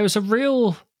 There is a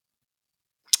real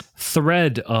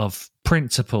thread of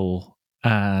principle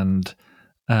and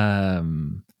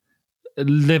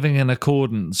living in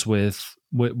accordance with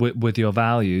your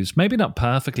values. Maybe not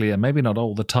perfectly, and maybe not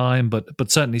all the time,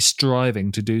 but certainly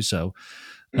striving to do so.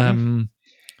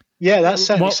 Yeah, that's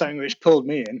certainly something which pulled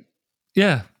me in.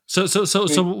 Yeah. So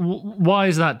why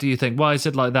is that, do you think? Why is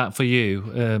it like that for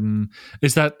you?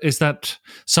 Is that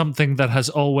something that has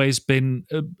always been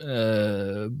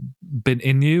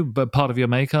in you, but part of your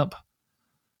makeup?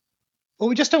 Well,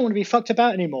 we just don't want to be fucked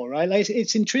about anymore, right? Like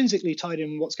it's intrinsically tied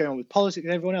in what's going on with politics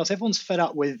and everyone else. Everyone's fed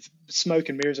up with smoke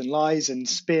and mirrors and lies and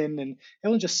spin, and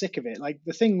everyone's just sick of it. Like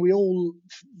the thing we all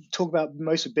talk about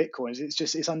most with Bitcoin is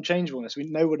it's unchangeableness.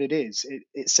 We know what it is.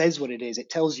 It says what it is.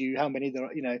 It tells you how many there are.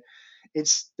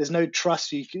 There's no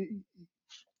trust. We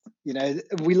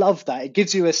love that. It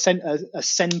gives you a center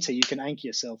you can anchor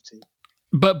yourself to.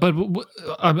 But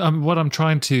what I'm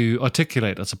trying to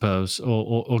articulate, I suppose,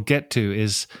 or get to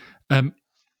is the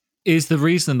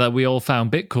reason that we all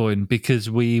found Bitcoin because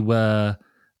we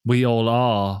all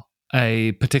are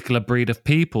a particular breed of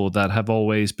people that have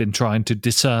always been trying to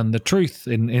discern the truth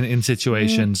in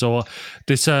situations, or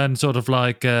discern sort of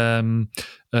like particular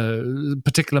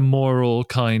moral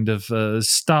kind of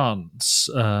stance.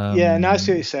 Yeah, and I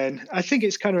see what you're saying. I think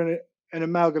it's kind of an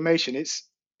amalgamation. It's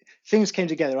things came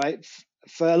together, right?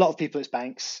 For a lot of people, it's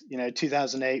banks.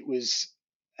 2008 was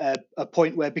a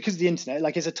point where, because of the internet,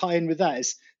 like, it's a tie-in with that.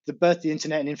 It's the birth of the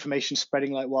internet and information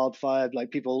spreading like wildfire.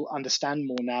 Like, people understand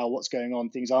more now what's going on.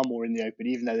 Things are more in the open,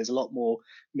 even though there's a lot more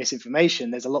misinformation.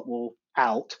 There's a lot more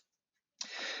out.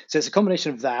 So it's a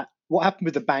combination of that. What happened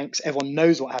with the banks? Everyone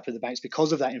knows what happened with the banks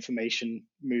because of that information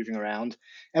moving around.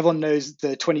 Everyone knows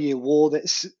the 20-year war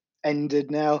that's ended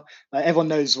now. Everyone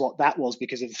knows what that was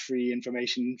because of the free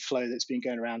information flow that's been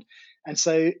going around. And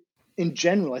so in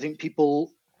general, I think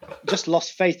people just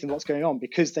lost faith in what's going on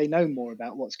because they know more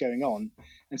about what's going on.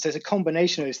 And so it's a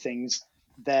combination of those things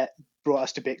that brought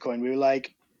us to Bitcoin. We were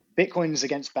like, Bitcoin's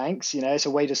against banks. It's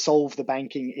a way to solve the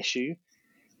banking issue.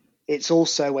 It's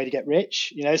also a way to get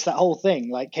rich. It's that whole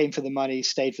thing, like, came for the money,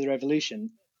 stayed for the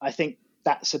revolution. I think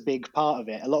that's a big part of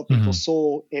it. A lot of people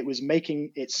saw it was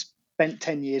making, it spent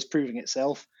 10 years proving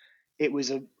itself.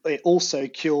 It also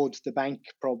cured the bank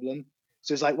problem.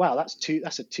 So it's like, wow, that's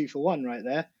a 2-for-1 right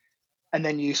there. And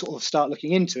then you sort of start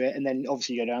looking into it, and then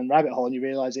obviously you go down the rabbit hole and you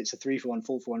realize it's a 3-for-1,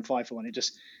 4-for-1, 5-for-1.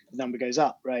 The number goes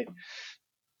up, right?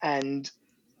 And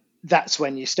that's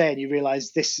when you stay and you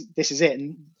realize this is it.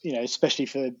 And especially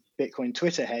for Bitcoin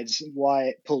Twitter heads, why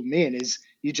it pulled me in is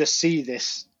you just see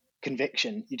this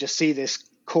conviction, you just see this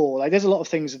core. Like, there's a lot of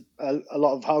things a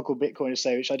lot of hardcore Bitcoiners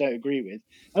say which I don't agree with.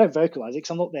 I don't vocalize it because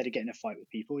I'm not there to get in a fight with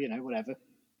people. Whatever.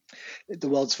 The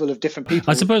world's full of different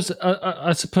people. I suppose.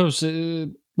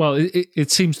 Well,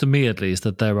 it seems to me, at least,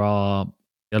 that there are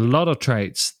a lot of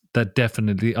traits that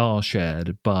definitely are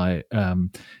shared by,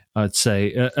 I'd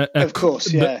say, of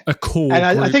course, yeah, a core. And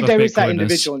I think there is that Bitcoiners.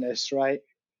 individualness, right?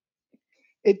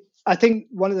 I think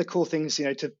one of the cool things,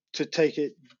 to take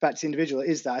it back to the individual,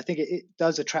 is that I think it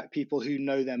does attract people who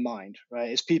know their mind, right?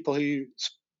 It's people who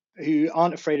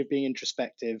aren't afraid of being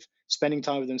introspective, spending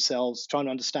time with themselves, trying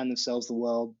to understand themselves, the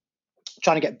world,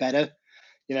 trying to get better.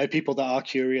 People that are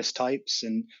curious types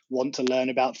and want to learn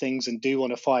about things and do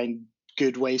want to find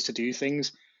good ways to do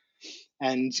things.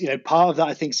 And, part of that,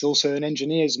 I think, is also an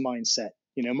engineer's mindset.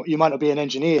 You might not be an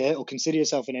engineer or consider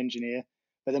yourself an engineer,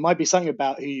 but there might be something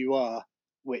about who you are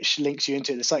which links you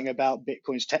into it. There's something about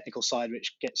Bitcoin's technical side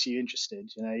which gets you interested,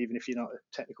 even if you're not a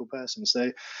technical person.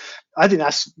 So I think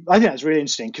that's really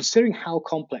interesting, considering how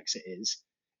complex it is.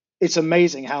 It's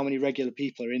amazing how many regular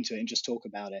people are into it and just talk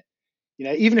about it.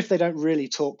 Even if they don't really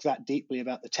talk that deeply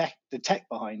about the tech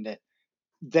behind it,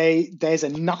 there's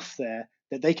enough there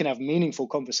that they can have meaningful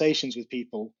conversations with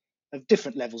people of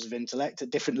different levels of intellect,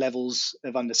 at different levels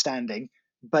of understanding,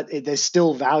 but there's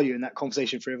still value in that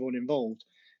conversation for everyone involved.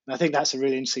 And I think that's a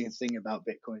really interesting thing about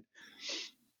Bitcoin.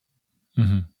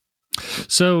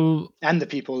 So, and the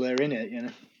people that are in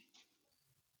it,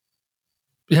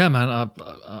 Yeah, man,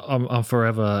 I'm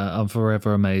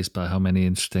forever amazed by how many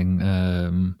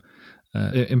interesting,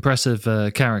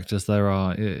 impressive characters there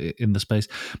are in the space.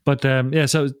 But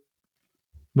so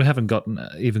we haven't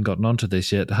even gotten onto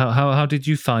this yet. How did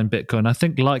you find Bitcoin? I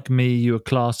think, like me, you were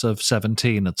class of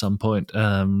 17 at some point.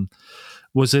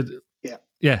 Was it?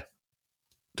 Yeah.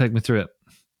 Take me through it.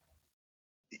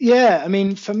 Yeah, I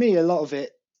mean, for me, a lot of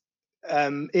it,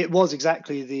 it was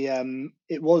exactly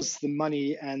it was the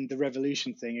money and the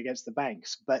revolution thing against the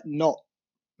banks, but not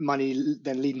money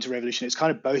then leading to revolution. It's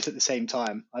kind of both at the same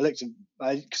time. I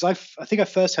think I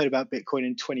first heard about Bitcoin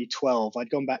in 2012. I'd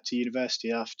gone back to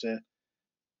university after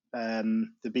the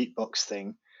beatbox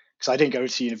thing, because I didn't go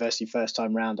to university first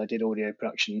time round. I did audio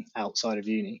production outside of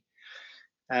uni.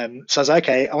 So I was like,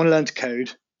 okay, I want to learn to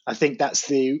code. I think that's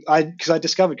because I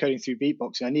discovered coding through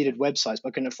beatboxing. I needed websites, but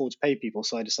I couldn't afford to pay people.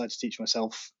 So I decided to teach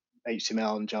myself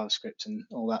HTML and JavaScript and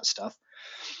all that stuff.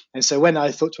 And so when I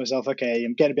thought to myself, okay,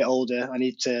 I'm getting a bit older, I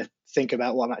need to think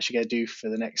about what I'm actually going to do for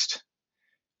the next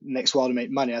while to make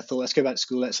money, I thought, let's go back to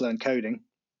school, let's learn coding.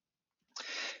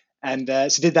 And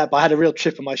so did that, but I had a real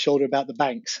chip on my shoulder about the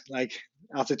banks. Like,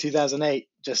 after 2008,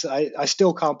 I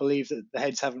still can't believe that the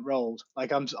heads haven't rolled.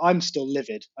 Like, I'm still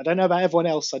livid. I don't know about everyone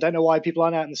else. I don't know why people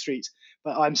aren't out in the streets,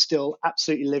 but I'm still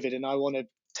absolutely livid, and I want to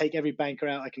take every banker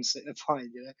out I can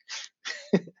find.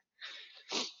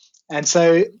 And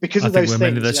so because of those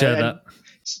things,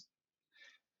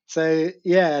 so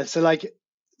like,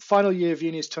 final year of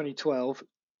uni is 2012,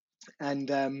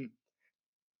 and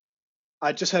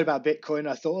I just heard about Bitcoin.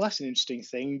 I thought, well, that's an interesting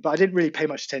thing, but I didn't really pay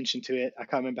much attention to it. I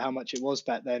can't remember how much it was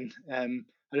back then. I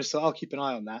just thought, I'll keep an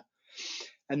eye on that.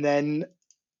 And then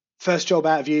first job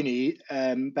out of uni,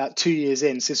 about 2 years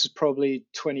in, so this was probably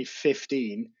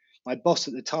 2015. My boss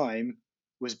at the time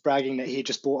was bragging that he had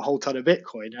just bought a whole ton of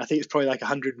Bitcoin. I think it's probably like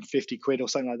 150 quid or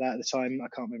something like that at the time. I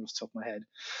can't remember off the top of my head.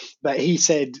 But he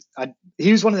said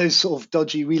he was one of those sort of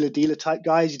dodgy wheeler dealer type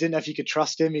guys. You didn't know if you could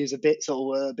trust him. He was a bit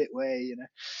sort of a bit way, you know.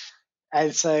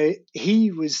 And so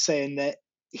he was saying that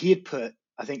he had put,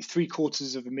 I think,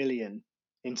 750,000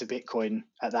 into Bitcoin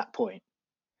at that point.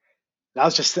 And I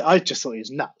just thought he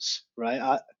was nuts,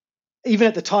 right? Even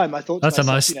at the time, I thought to That's a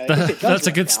myself, nice. you know, if it does That's a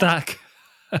work good out, stack.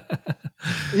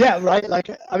 yeah, right. Like,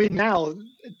 I mean, now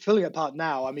pulling it apart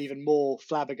now, I'm even more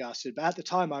flabbergasted. But at the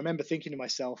time, I remember thinking to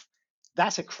myself,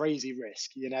 that's a crazy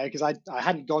risk, you know, because I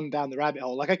hadn't gone down the rabbit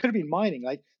hole. Like, I could have been mining.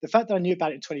 Like, the fact that I knew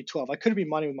about it in 2012, I could have been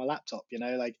mining with my laptop, you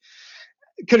know, like,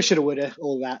 coulda, shoulda, woulda,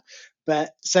 all that.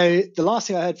 But so the last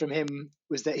thing I heard from him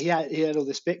was that he had all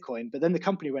this Bitcoin, but then the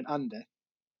company went under,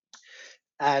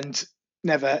 and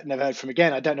never heard from him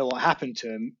again. I don't know what happened to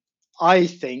him. I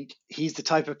think he's the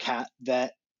type of cat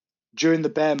that during the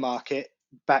bear market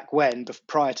back when,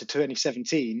 prior to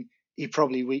 2017, he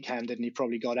probably weak-handed and he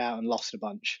probably got out and lost a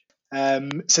bunch.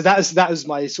 So that was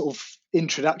my sort of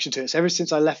introduction to it. So ever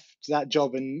since I left that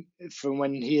job, and from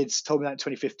when he had told me that in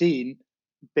 2015,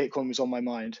 Bitcoin was on my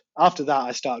mind. After that,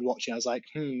 I started watching. I was like,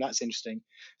 that's interesting.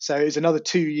 So it was another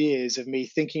 2 years of me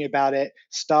thinking about it,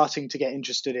 starting to get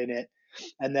interested in it.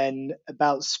 And then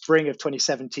about spring of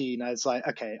 2017, I was like,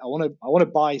 okay, I want to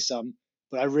buy some,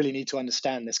 but I really need to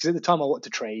understand this, because at the time I wanted to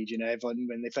trade. You know, everyone,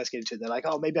 when they first get into it, they're like,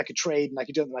 oh, maybe I could trade and I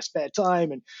could do it in my spare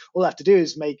time, and all I have to do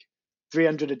is make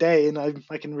 300 a day and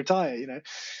I can retire. You know,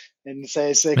 and so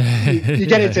it's like you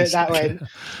get into it that way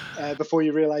before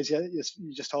you realize you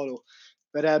just hodl.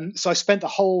 But so I spent the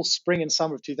whole spring and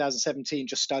summer of 2017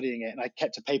 just studying it, and I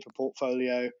kept a paper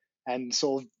portfolio and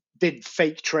sort of did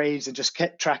fake trades and just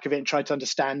kept track of it and tried to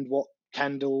understand what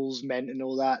candles meant and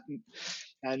all that.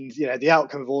 And you know, the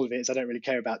outcome of all of it is I don't really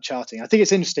care about charting. I think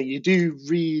it's interesting. You do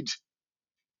read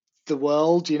the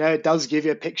world, you know, it does give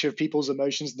you a picture of people's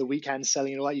emotions, the weak hand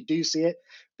selling and all that. You do see it,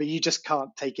 but you just can't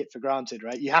take it for granted,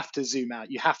 right? You have to zoom out.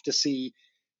 You have to see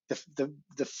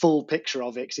the full picture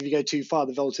of it, because if you go too far,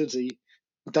 the volatility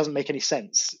doesn't make any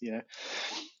sense, you know.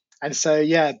 And so,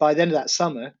 yeah, by the end of that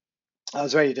summer, I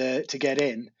was ready to get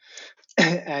in,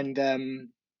 and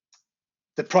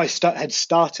the price had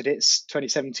started its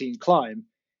 2017 climb,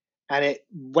 and it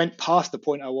went past the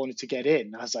point I wanted to get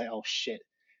in. I was like, oh shit.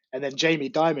 And then Jamie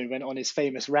Dimon went on his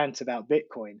famous rant about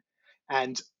Bitcoin,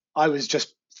 and I was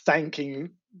just thanking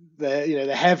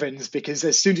the heavens, because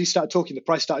as soon as he started talking, the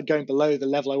price started going below the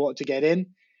level I wanted to get in.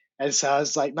 And so I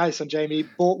was like, nice one, Jamie.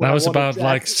 Bought what That was I wanted. about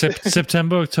like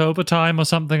September, October time or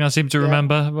something, I seem to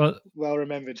remember. But well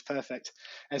remembered, perfect.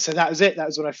 And so that was it. That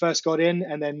was when I first got in.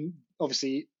 And then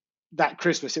obviously that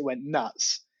Christmas it went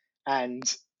nuts. And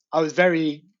I was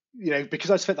very,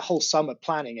 because I spent the whole summer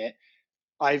planning it,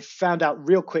 I found out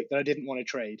real quick that I didn't want to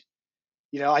trade.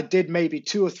 I did maybe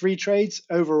 2 or 3 trades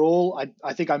overall.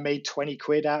 I think I made 20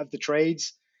 quid out of the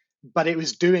trades, but it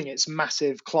was doing its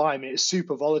massive climb. It was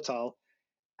super volatile.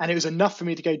 And it was enough for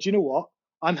me to go, do you know what?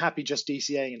 I'm happy just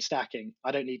DCAing and stacking. I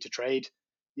don't need to trade.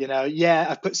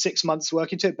 I've put 6 months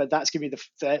work into it, but that's given me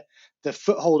the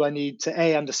foothold I need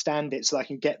to understand it so that I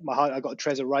can get my heart. I got a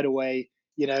Trezor right away,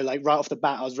 like right off the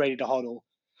bat, I was ready to hodl.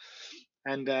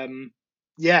 And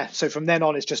so from then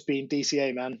on, it's just been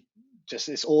DCA, man. Just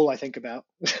it's all I think about.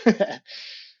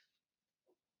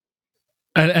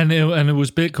 And it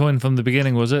was Bitcoin from the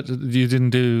beginning, was it? You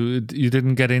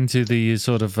didn't get into the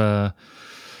sort of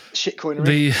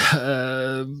shitcoinery,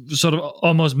 the sort of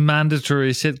almost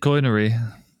mandatory shitcoinery.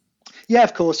 Yeah,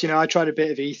 of course. I tried a bit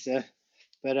of Ether,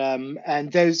 but and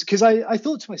there's because I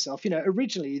thought to myself,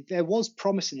 originally there was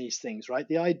promise in these things, right?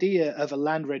 The idea of a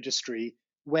land registry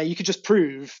where you could just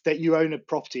prove that you own a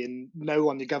property and no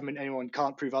one, the government, anyone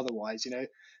can't prove otherwise.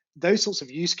 Those sorts of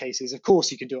use cases. Of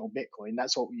course, you can do it on Bitcoin.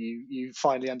 That's what you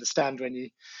finally understand when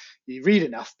you read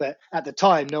enough. But at the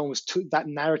time, no one was that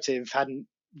narrative hadn't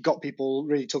got people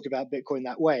really talking about Bitcoin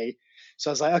that way. So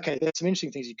I was like, okay, there's some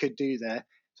interesting things you could do there.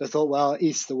 So I thought, well,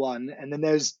 ETH's the one. And then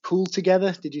there's Pool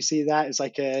Together. Did you see that? It's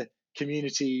like a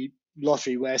community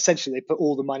lottery where essentially they put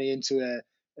all the money into a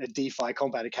DeFi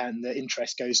compound account and the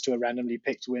interest goes to a randomly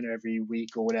picked winner every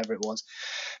week or whatever it was.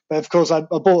 But of course, I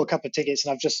bought a couple of tickets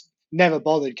and I've just never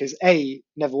bothered because A,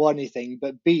 never won anything,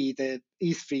 but B, the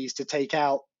ETH fees to take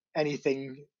out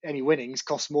any winnings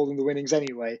cost more than the winnings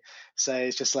anyway. So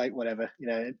it's just like, whatever,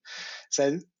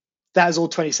 So that was all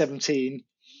 2017.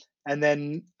 And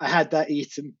then I had that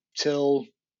ETH until,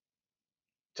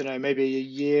 I don't know, maybe a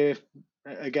year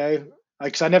ago,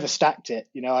 because I never stacked it.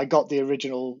 I got the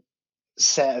original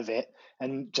set of it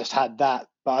and just had that.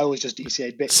 But I always just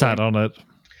DCA'd Bitcoin. Sat on it.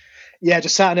 Yeah,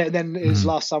 just sat on it, and then it was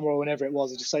last summer or whenever it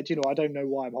was, I just said, I don't know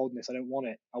why I'm holding this. I don't want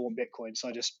it. I want Bitcoin. So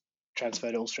I just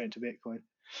transferred it all straight into Bitcoin.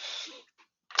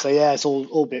 So yeah, it's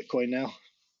all Bitcoin now.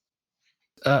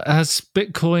 Has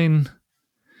Bitcoin,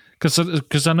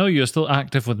 because I know you're still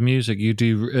active with music. You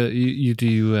do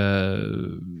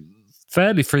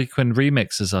fairly frequent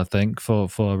remixes, I think, for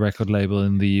a record label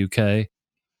in the UK.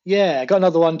 Yeah, I got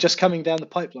another one just coming down the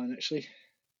pipeline, actually.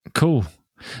 Cool.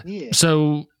 Yeah.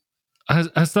 So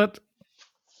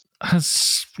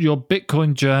has your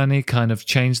Bitcoin journey kind of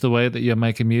changed the way that you're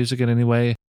making music in any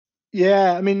way?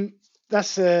 Yeah, I mean,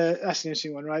 that's an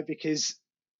interesting one, right? Because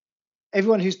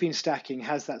everyone who's been stacking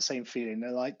has that same feeling.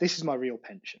 They're like, this is my real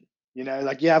pension.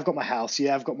 Like, yeah, I've got my house.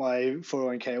 Yeah, I've got my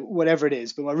 401k, whatever it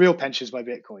is. But my real pension is my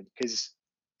Bitcoin. Because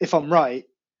if I'm right,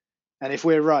 and if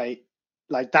we're right,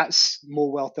 like that's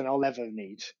more wealth than I'll ever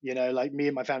need. Like me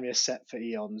and my family are set for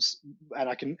eons. And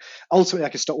I can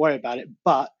stop worrying about it.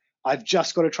 But I've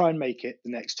just got to try and make it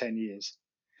the next 10 years.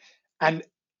 And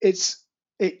it's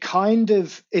a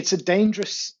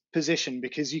dangerous position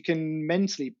because you can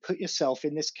mentally put yourself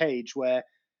in this cage where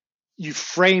you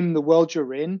frame the world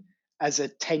you're in as a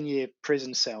 10-year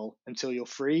prison cell until you're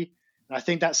free. And I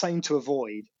think that's something to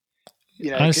avoid,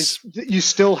 because you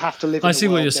still have to live in the world. I see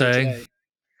what you're saying.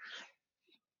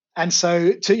 And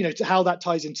so to how that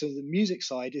ties into the music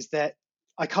side is that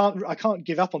I can't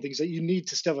give up on things that you need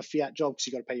to still have a fiat job because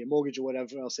you got to pay your mortgage or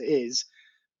whatever else it is.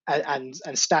 And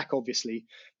stack, obviously.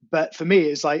 But for me,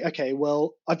 it's like, okay,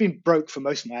 well, I've been broke for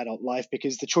most of my adult life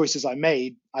because the choices I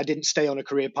made, I didn't stay on a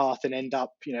career path and end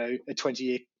up, a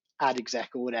 20-year ad exec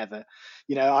or whatever,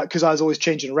 because I was always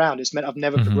changing around. It's meant I've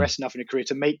never progressed enough in a career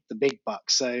to make the big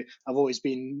bucks. So I've always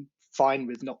been fine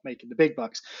with not making the big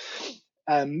bucks.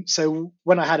 So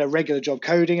when I had a regular job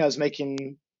coding, I was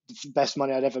making the best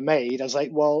money I'd ever made. I was like,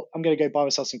 well, I'm going to go buy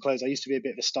myself some clothes. I used to be a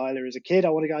bit of a styler as a kid. I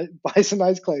want to go buy some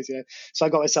nice clothes, So I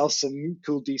got myself some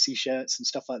cool DC shirts and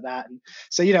stuff like that. And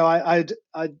so, I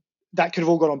that could have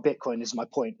all gone on Bitcoin is my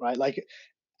point, right? Like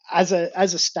as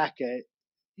a stacker,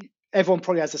 everyone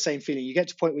probably has the same feeling. You get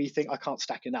to a point where you think, I can't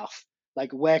stack enough.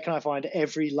 Like, where can I find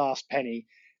every last penny?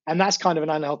 And that's kind of an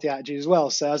unhealthy attitude as well.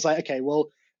 So I was like, okay, well,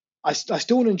 I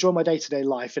still want to enjoy my day-to-day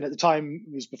life. And at the time,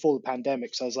 it was before the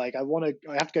pandemic. So I was like, I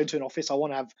have to go into an office. I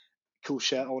want to have a cool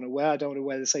shirt I want to wear. I don't want to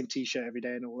wear the same T-shirt every day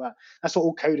and all that. That's what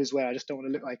all coders wear. I just don't want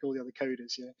to look like all the other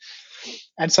coders.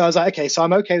 And so I was like, okay, so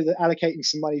I'm okay with allocating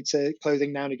some money to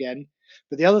clothing now and again.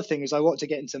 But the other thing is I want to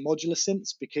get into modular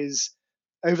synths because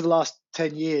over the last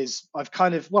 10 years, I've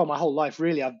my whole life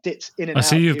really, I've dipped in and out. I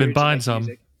see you've been buying some.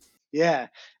 Music. Yeah,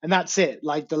 and that's it.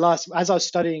 Like as I was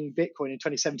studying Bitcoin in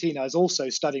 2017, I was also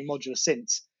studying modular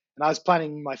synths, and I was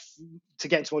planning to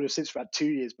get into modular synths for about 2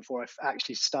 years before I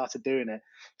actually started doing it.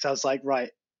 So I was like, right,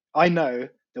 I know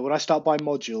that when I start buying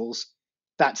modules,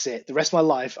 that's it. The rest of my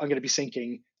life, I'm going to be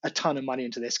sinking a ton of money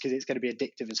into this because it's going to be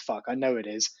addictive as fuck. I know it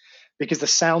is, because the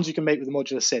sounds you can make with a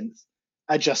modular synth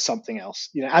are just something else.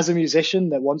 As a musician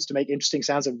that wants to make interesting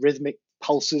sounds and rhythmic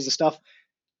pulses and stuff,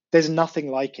 there's nothing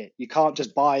like it. You can't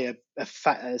just buy a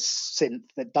synth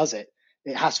that does it.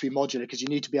 It has to be modular because you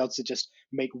need to be able to just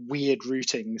make weird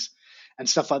routings and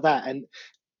stuff like that. And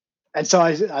so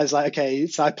I was like, okay,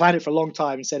 so I planned it for a long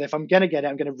time and said, if I'm going to get it,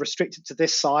 I'm going to restrict it to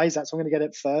this size. That's when I'm going to get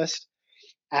it first.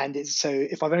 And so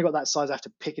if I've only got that size, I have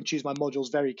to pick and choose my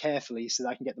modules very carefully so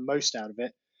that I can get the most out of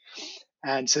it.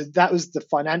 And so that was the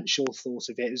financial thought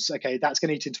of it. It was, okay, that's going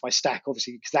to eat into my stack,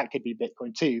 obviously, because that could be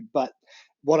Bitcoin too. But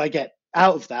what I get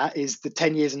out of that is the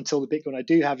 10 years until the Bitcoin I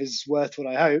do have is worth what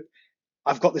I hope.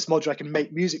 I've got this module I can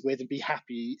make music with and be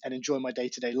happy and enjoy my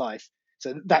day-to-day life.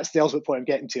 So that's the ultimate point I'm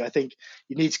getting to. I think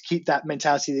you need to keep that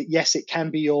mentality that, yes, it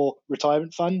can be your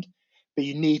retirement fund, but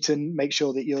you need to make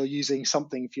sure that you're using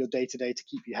something for your day-to-day to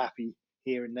keep you happy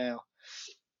here and now.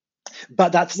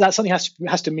 But that's something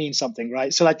has to mean something,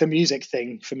 right? So like the music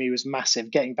thing for me was massive,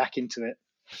 getting back into it.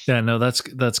 Yeah, no, that's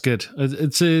good.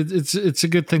 It's a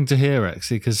good thing to hear,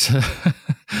 actually, because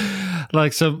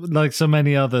like so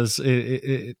many others,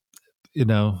 like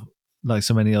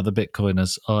so many other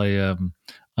Bitcoiners,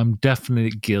 I'm definitely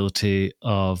guilty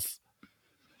of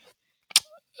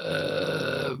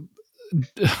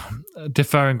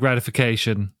deferring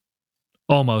gratification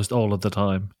almost all of the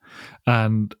time,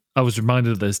 and I was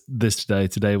reminded of this today.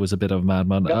 Today was a bit of a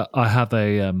madman. Yep. I have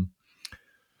a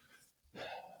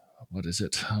what is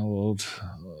it? How old?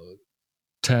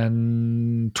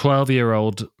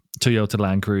 12-year-old Toyota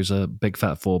Land Cruiser, big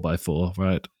fat 4x4,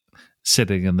 right?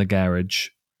 Sitting in the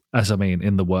garage,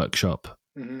 in the workshop,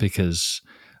 because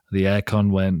the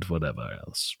aircon went, whatever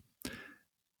else.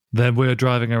 then we were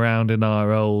driving around in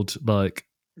our old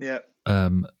Yeah.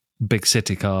 big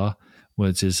city car,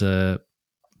 which is a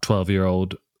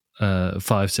 12-year-old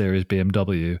 5 Series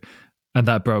BMW, and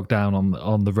that broke down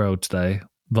on the road today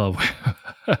while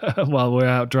we're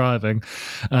out driving,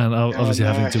 and obviously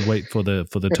no. having to wait for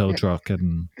the tow truck,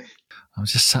 and I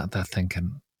was just sat there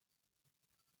thinking,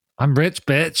 I'm rich,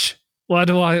 bitch. Why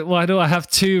do I have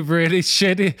two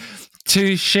shitty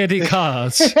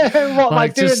cars? What am I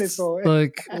doing this for?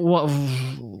 Like what?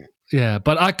 Yeah,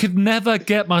 but I could never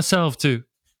get myself to.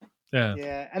 Yeah.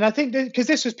 Yeah, and I think because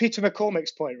this was Peter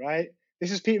McCormick's point, right?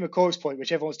 This is Peter McCormick's point,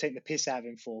 which everyone's taking the piss out of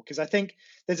him for. Because I think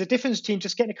there's a difference between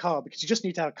just getting a car because you just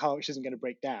need to have a car which isn't going to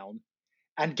break down,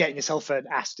 and getting yourself an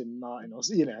Aston Martin, or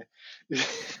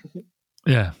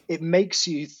Yeah. It makes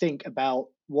you think about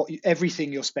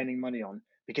everything you're spending money on,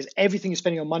 because everything you're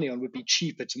spending on money on would be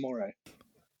cheaper tomorrow.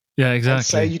 Yeah, exactly. And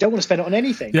so you don't want to spend it on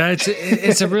anything. Yeah,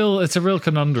 it's a real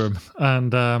conundrum,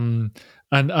 and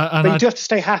but you do have to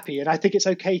stay happy, and I think it's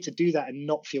okay to do that and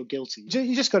not feel guilty.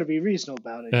 You just got to be reasonable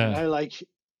about it. Yeah. Like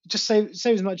just save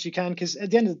as much as you can, because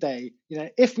at the end of the day,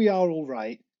 if we are all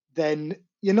right, then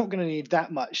you're not going to need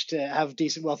that much to have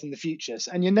decent wealth in the future,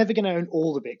 and you're never going to own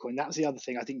all the Bitcoin. That's the other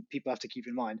thing I think people have to keep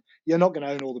in mind. You're not going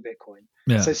to own all the Bitcoin.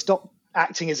 Yeah. So stop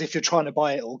acting as if you're trying to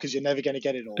buy it all, because you're never going to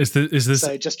get it all. Is this?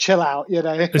 So just chill out.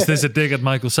 Is this a dig at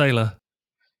Michael Saylor?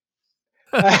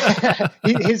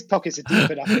 His pockets are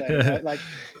deep enough there, right? Like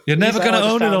you're never going to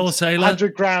own it all, Saylor.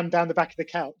 100 grand down the back of the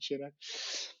couch,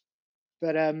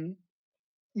 But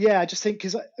I just think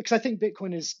because I think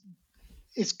Bitcoin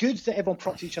it's good that everyone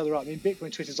props each other up. I mean,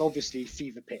 Bitcoin Twitter is obviously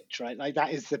fever pitch, right? Like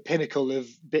that is the pinnacle of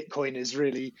Bitcoin, is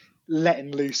really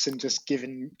letting loose and just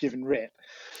giving rip.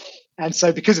 And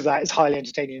so because of that, it's highly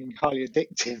entertaining and highly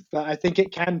addictive. But I think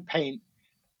it can paint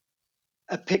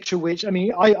a picture which, I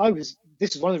mean,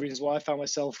 this is one of the reasons why I found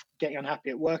myself getting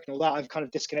unhappy at work and all that. I've kind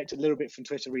of disconnected a little bit from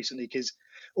Twitter recently, because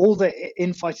all the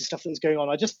infighting stuff that was going on,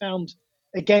 I just found,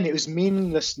 again, it was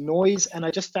meaningless noise, and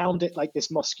I just found it like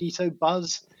this mosquito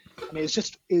buzz, and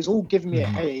it was all giving me a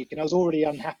headache, and I was already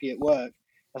unhappy at work.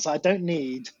 I was like, I don't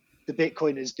need the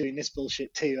Bitcoiners doing this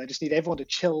bullshit too. I just need everyone to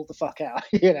chill the fuck out,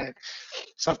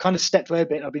 So I've kind of stepped away a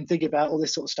bit, and I've been thinking about all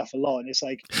this sort of stuff a lot, and it's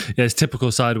like, yeah, it's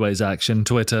typical sideways action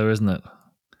Twitter, isn't it?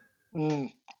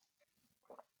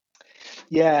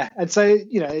 Yeah, and so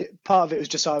part of it was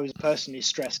just I was personally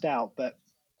stressed out, but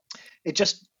it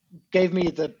just gave me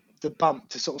the bump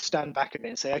to sort of stand back a bit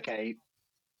and say, okay,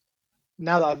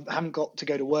 now that I haven't got to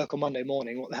go to work on Monday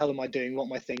morning, what the hell am I doing? What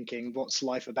am I thinking? What's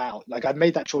life about? Like, I've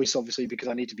made that choice obviously because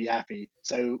I need to be happy.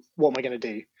 So what am I going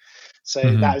to do? So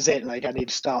that was it. Like, I need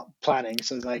to start planning.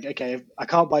 So it's like, okay, I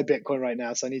can't buy Bitcoin right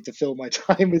now, so I need to fill my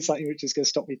time with something which is going to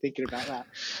stop me thinking about that.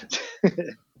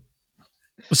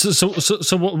 So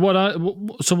what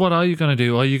are you going to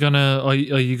do? Are you gonna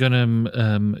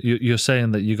you're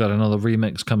saying that you got another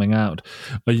remix coming out.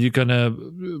 Are you going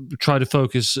to try to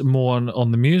focus more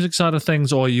on the music side of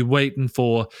things, or are you waiting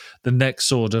for the next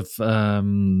sort of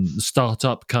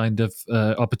startup kind of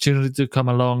opportunity to come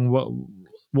along?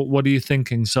 What are you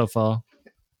thinking so far?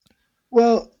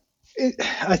 Well,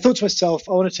 I thought to myself,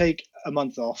 I want to take a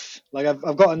month off. Like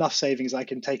I've got enough savings, I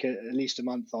can take at least a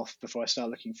month off before I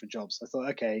start looking for jobs. I thought,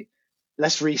 okay,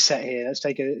 let's reset here. Let's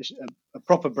take a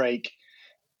proper break.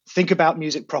 Think about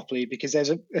music properly, because there's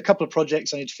a couple of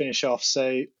projects I need to finish off.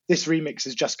 So this remix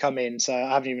has just come in, so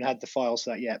I haven't even had the files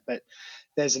for that yet. But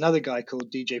there's another guy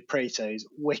called DJ Prato. He's a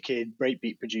wicked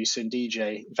breakbeat producer and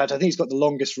DJ. In fact, I think he's got the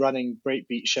longest running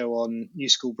breakbeat show on New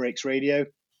School Breaks Radio.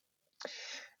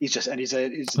 He's a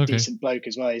decent bloke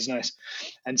as well. He's nice.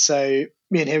 And so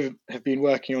me and him have been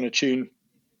working on a tune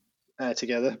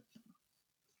together.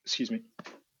 Excuse me.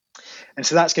 And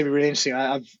so that's going to be really interesting.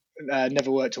 I've never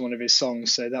worked on one of his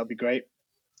songs, so that'll be great.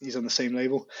 He's on the same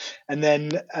label. And then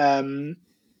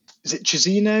is it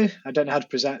Chizino? I don't know how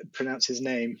to pronounce his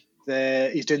name.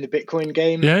 He's doing the Bitcoin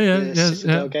game.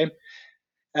 Yeah. Game.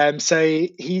 So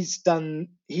he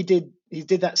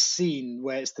did that scene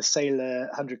where it's the Sailor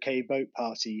 100K boat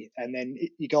party, and then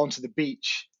you go onto the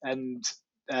beach and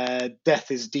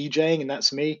Death is DJing, and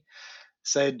that's me.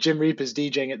 So Jim Reaper's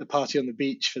DJing at the party on the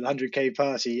beach for the 100K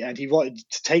party, and he wanted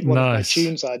to take one of my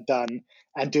tunes I'd done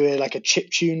and do a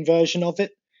chiptune version of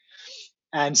it.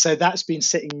 And so that's been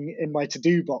sitting in my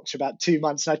to-do box for about 2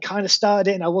 months, and I'd kind of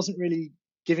started it, and I wasn't really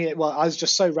giving it. Well, I was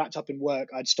just so wrapped up in work,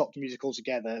 I'd stopped music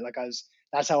altogether.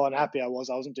 That's how unhappy I was.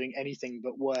 I wasn't doing anything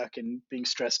but work and being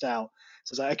stressed out.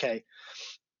 So I was like, okay,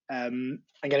 I'm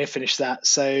going to finish that.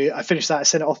 So I finished that. I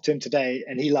sent it off to him today,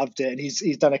 and he loved it. And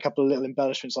he's done a couple of little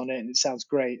embellishments on it, and it sounds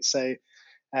great. So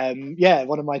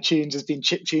one of my tunes has been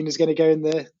chiptune, is going to go in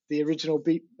the the original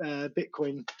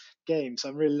Bitcoin game. So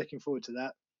I'm really looking forward to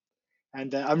that.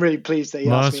 And I'm really pleased that he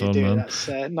asked me Nice to one, do it.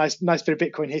 man. That's nice bit of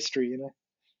Bitcoin history, you know.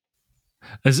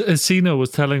 As Sino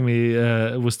was telling me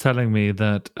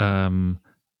that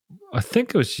I think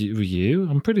it was you.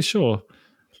 I'm pretty sure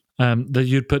that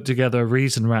you'd put together a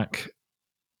Reason Rack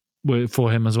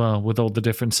for him as well with all the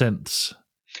different synths.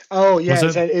 Oh yeah,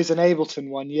 Was it? it's an Ableton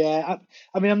one. Yeah,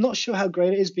 I mean, I'm not sure how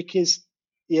great it is because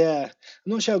yeah,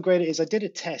 I'm not sure how great it is. I did a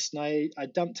test and I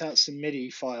dumped out some MIDI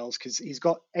files because he's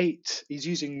got 8. He's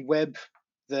using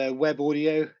the web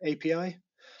audio API,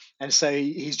 and so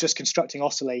he's just constructing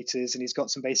oscillators and he's got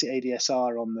some basic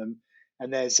ADSR on them.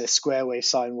 And there's a square wave,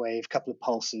 sine wave, a couple of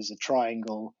pulses, a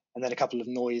triangle, and then a couple of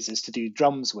noises to do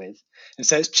drums with. And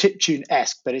so it's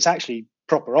chiptune-esque, but it's actually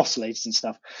proper oscillators and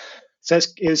stuff. So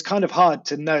it was kind of hard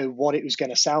to know what it was going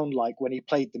to sound like when he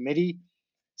played the MIDI.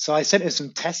 So I sent him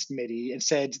some test MIDI and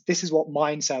said, this is what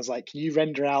mine sounds like. Can you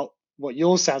render out what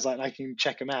yours sounds like? And I can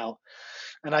check them out.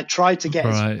 And I tried to get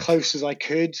as close as I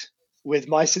could with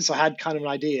my, since I had kind of an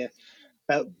idea.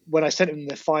 But when I sent him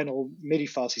the final MIDI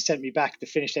files, he sent me back the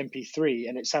finished MP3,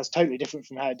 and it sounds totally different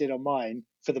from how it did on mine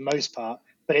for the most part.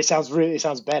 But it sounds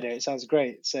better. It sounds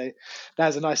great. So that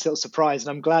was a nice little surprise,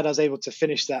 and I'm glad I was able to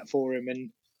finish that for him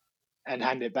and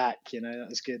hand it back. You know, that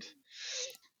was good.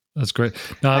 That's great.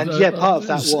 Now, and yeah, part of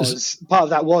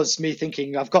that was me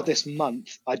thinking, I've got this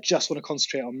month. I just want to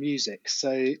concentrate on music.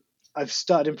 So I've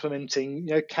started implementing.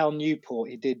 You know, Cal Newport.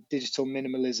 He did digital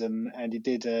minimalism, and he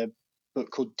did a book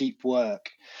called Deep Work.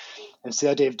 And so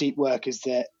the idea of deep work is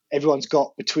that everyone's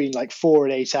got between like 4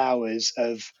 and 8 hours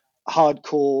of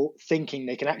hardcore thinking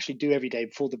they can actually do every day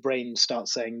before the brain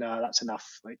starts saying, no, that's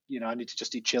enough. Like, you know, I need to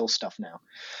just do chill stuff now.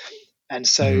 And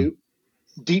so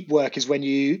deep work is when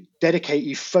you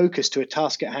focus to a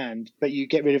task at hand, but you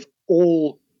get rid of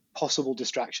all possible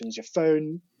distractions, your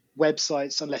phone,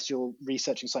 websites, unless you're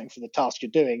researching something for the task you're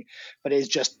doing, but it's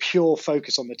just pure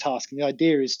focus on the task. And the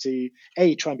idea is to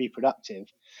A, try and be productive,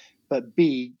 but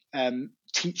B,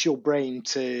 teach your brain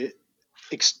to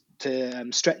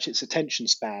stretch its attention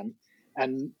span,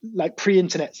 and like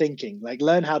pre-internet thinking, like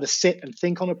learn how to sit and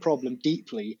think on a problem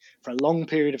deeply for a long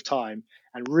period of time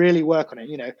and really work on it.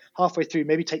 You know, halfway through,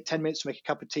 maybe take 10 minutes to make a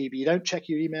cup of tea, but you don't check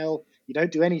your email, you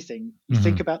don't do anything. You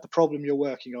think about the problem you're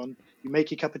working on, you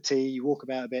make your cup of tea, you walk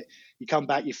about a bit, you come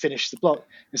back, you finish the block.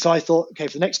 And so I thought, okay,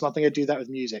 for the next month, I'm going to do that with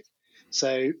music.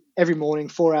 So every morning,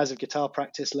 4 hours of guitar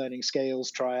practice, learning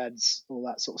scales, triads, all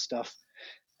that sort of stuff,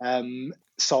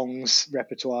 songs,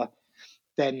 repertoire.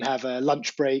 Then have a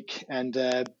lunch break and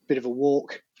a bit of a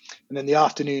walk. And then the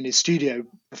afternoon is studio,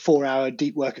 a 4-hour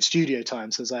deep work of studio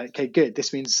time. So I was like, okay, good.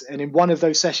 This means, and in one of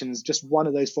those sessions, just one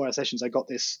of those 4-hour sessions, I got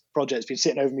this project. It's been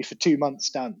sitting over me for 2 months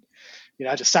done. You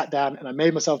know, I just sat down and I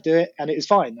made myself do it, and it was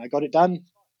fine. I got it done.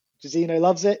 Zeno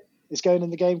loves it. It's going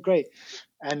in the game. Great.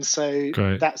 And so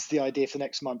that's the idea for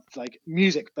next month, like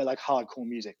music, but like hardcore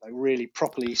music, like really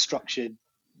properly structured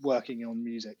working on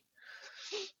music.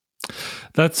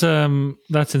 That's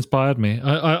inspired me.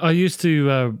 I used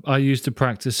to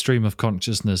practice stream of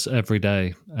consciousness every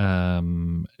day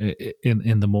in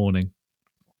the morning.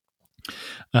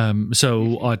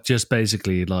 So I just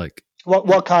basically like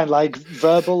what kind, like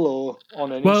verbal or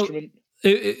on an instrument?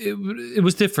 It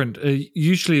was different.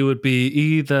 Usually it would be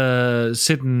either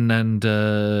sitting and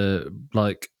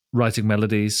like writing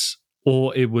melodies,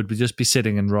 or it would just be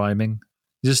sitting and rhyming,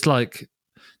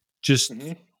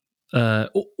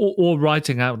 or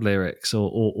writing out lyrics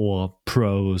or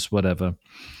prose, whatever.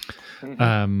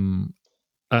 And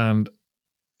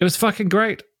it was fucking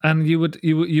great. And you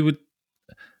would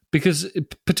because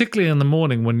particularly in the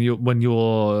morning when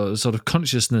your sort of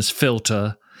consciousness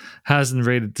filter hasn't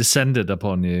really descended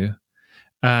upon you,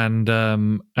 and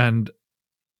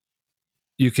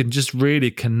you can just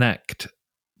really connect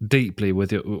deeply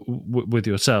with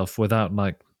yourself without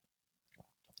like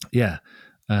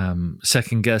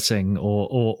second guessing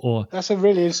or that's a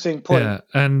really interesting point. Yeah,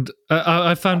 and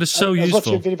I found it so useful. What's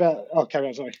your video about? Oh, carry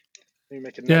on. Sorry.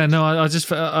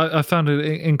 I found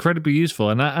it incredibly useful,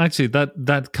 and actually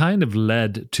that kind of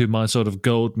led to my sort of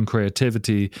golden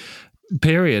creativity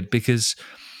period, because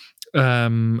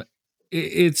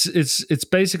it's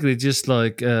basically just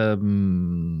like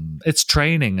it's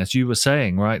training, as you were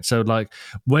saying, right? So like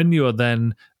when you're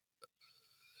then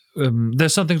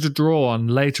there's something to draw on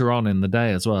later on in the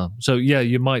day as well. So yeah,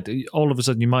 you might all of a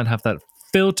sudden you might have that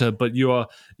filter, but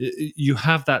you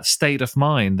have that state of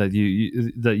mind that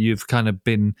you've kind of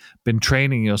been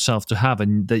training yourself to have,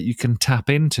 and that you can tap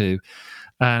into,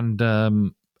 and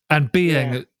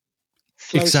being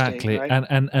flow state, Exactly, right?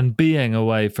 and being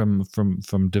away from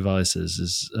devices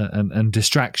is and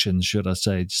distractions, should I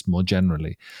say, just more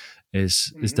generally,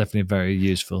 is Hmm. definitely very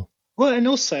useful. Well, and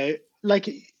also like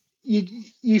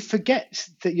you forget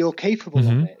that you're capable of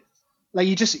Hmm. it. Like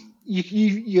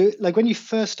you like when you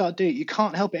first start doing it, you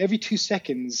can't help it. Every 2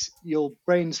 seconds, your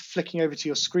brain's flicking over to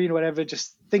your screen or whatever,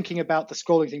 just thinking about the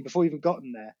scrolling thing before you've even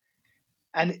gotten there.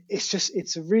 And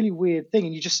it's a really weird thing,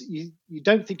 and you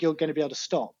don't think you're going to be able to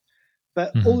stop.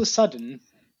 But all Hmm. of a sudden,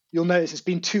 you'll notice it's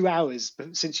been 2 hours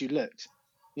since you looked.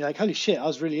 You're like, holy shit, I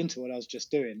was really into what I was just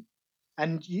doing.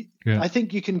 And Yeah. I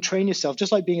think you can train yourself,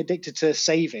 just like being addicted to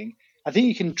saving. I think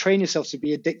you can train yourself to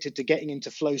be addicted to getting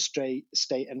into flow state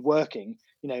and working.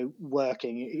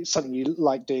 Working it's something you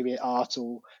like doing, be it art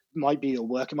or might be your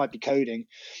work, it might be coding.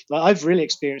 Like I've really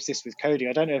experienced this with coding.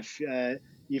 I don't know if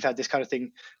you've had this kind of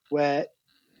thing where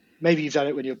maybe you've done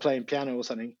it when you're playing piano or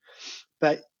something,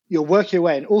 but you're working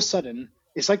away, and all of a sudden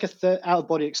it's like a out of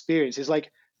body experience. It's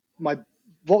like my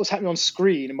what was happening on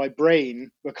screen and my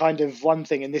brain were kind of one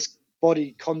thing, and this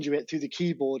body conduit through the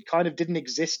keyboard kind of didn't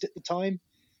exist at the time.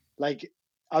 Like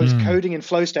I was Mm, coding in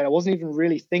flow state. I wasn't even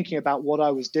really thinking about what I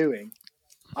was doing.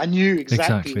 I knew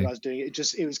exactly what I exactly. was doing.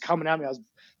 It was coming at me.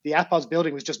 The app I was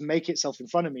building was just make itself in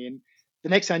front of me, and the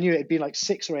next thing I knew, it had been like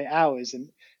 6 or 8 hours. And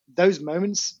those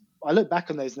moments, I look back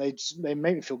on those, and they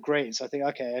make me feel great. And so I think,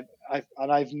 okay,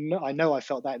 I know I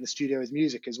felt that in the studio with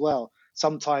music as well.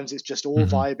 Sometimes it's just all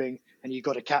Hmm. vibing, and you've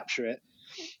got to capture it.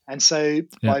 And so Yeah.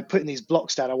 by putting these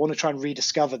blocks down, I want to try and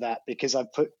rediscover that, because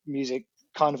I've put music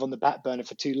kind of on the back burner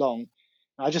for too long.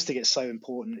 And I just think it's so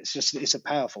important. It's a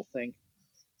powerful thing.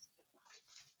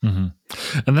 Hmm.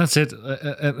 And that's it.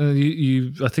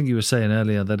 I think you were saying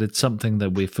earlier that it's something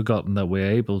that we've forgotten that we're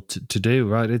able to do.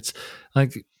 Right? It's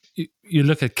like you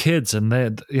look at kids and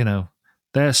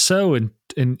they're so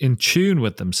in tune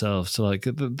with themselves. So like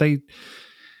they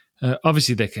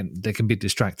obviously they can be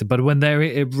distracted, but when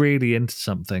they're really into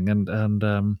something and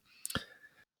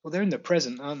Well, they're in the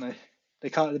present, aren't they? They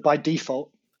can't by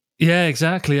default. yeah,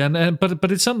 exactly, and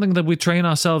but it's something that we train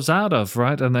ourselves out of,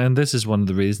 right? And this is one of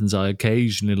the reasons I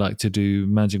occasionally like to do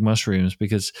magic mushrooms,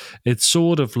 because it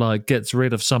sort of like gets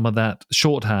rid of some of that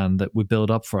shorthand that we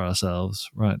build up for ourselves,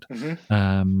 right? Hmm. Hmm.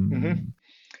 Um,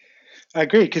 I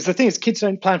agree, because the thing is, kids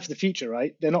don't plan for the future,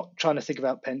 right? They're not trying to think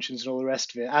about pensions and all the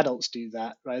rest of it. Adults do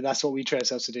that, right? That's what we train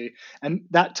ourselves to do, and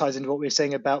that ties into what we were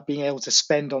saying about being able to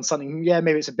spend on something. Yeah,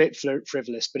 maybe it's a bit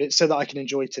frivolous, but it's so that I can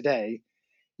enjoy today.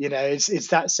 It's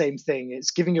that same thing. It's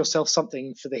giving yourself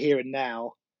something for the here and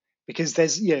now, because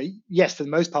yes, for the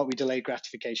most part we delay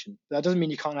gratification. That doesn't mean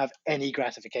you can't have any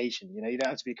gratification. You don't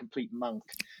have to be a complete monk.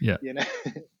 yeah, You know.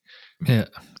 yeah,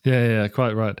 yeah,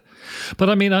 quite right.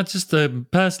 But I mean, I just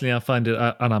personally, I find it,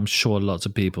 and I'm sure lots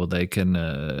of people they can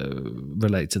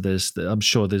relate to this. I'm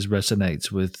sure this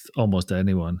resonates with almost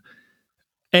anyone.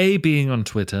 Being on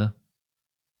Twitter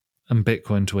and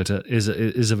Bitcoin Twitter is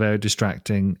a very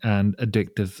distracting and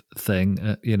addictive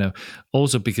thing.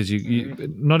 Also because you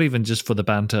Mhm. not even just for the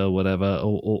banter or whatever,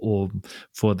 or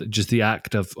for just the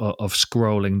act of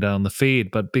scrolling down the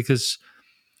feed, but because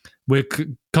we're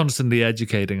constantly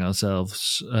educating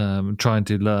ourselves, trying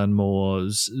to learn more,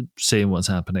 seeing what's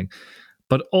happening.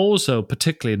 But also,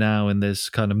 particularly now in this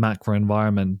kind of macro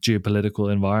environment,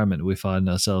 geopolitical environment we find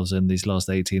ourselves in these last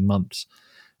 18 months,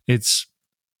 it's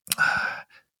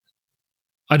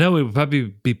I know it would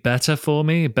probably be better for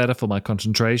me, better for my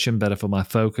concentration, better for my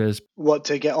focus. What,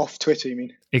 to get off Twitter, you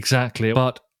mean? Exactly.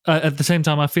 But at the same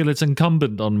time, I feel it's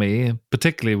incumbent on me,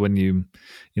 particularly when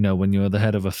when you're the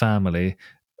head of a family,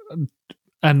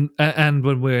 and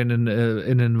when we're in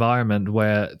an environment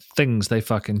where things they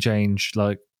fucking change,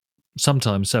 like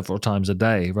sometimes several times a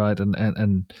day, right?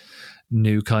 And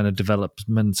new kind of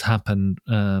developments happen.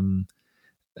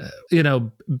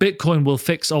 Bitcoin will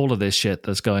fix all of this shit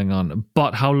that's going on,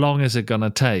 but how long is it going to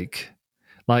take?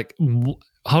 Like,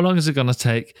 how long is it going to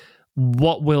take?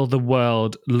 What will the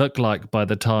world look like by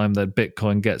the time that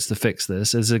Bitcoin gets to fix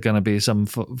this? Is it going to be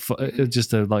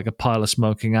just like a pile of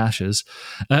smoking ashes?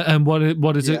 And what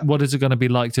is it? Yeah. What is it going to be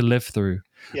like to live through?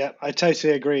 Yeah, I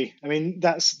totally agree. I mean,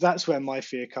 that's where my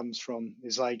fear comes from.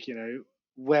 Is like,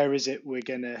 where is it we're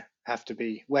gonna have to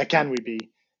be? Where can we be?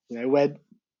 Where,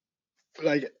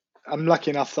 like, I'm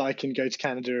lucky enough that I can go to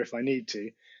Canada if I need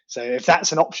to. So if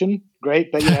that's an option,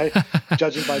 great. But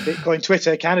judging by Bitcoin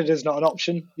Twitter, Canada's not an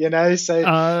option. So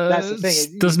that's the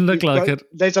thing. Doesn't look You've like got it.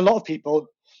 There's a lot of people.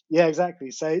 Yeah,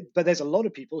 exactly. So, but there's a lot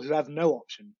of people who have no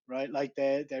option, right? Like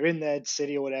they're in their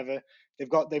city or whatever. They've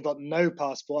got no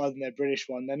passport other than their British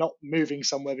one. They're not moving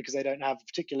somewhere because they don't have a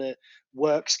particular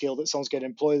work skill that someone's going to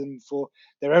employ them for.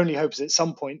 Their only hope is at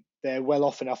some point they're well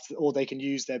off enough, or they can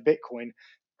use their Bitcoin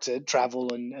to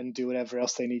travel and do whatever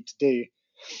else they need to do.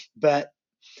 But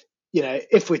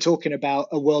if we're talking about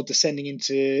a world descending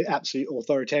into absolute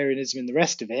authoritarianism and the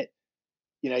rest of it,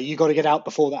 you got to get out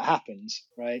before that happens,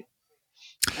 right?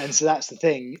 And so that's the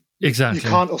thing. Exactly. You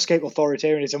can't escape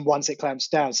authoritarianism once it clamps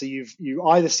down. So you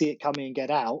either see it coming and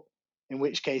get out, in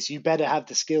which case you better have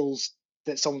the skills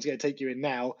that someone's going to take you in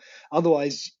now.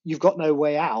 Otherwise, you've got no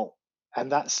way out,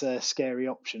 and that's a scary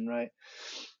option, right?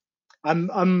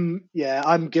 I'm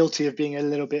guilty of being a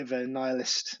little bit of a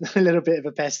nihilist, a little bit of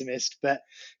a pessimist, but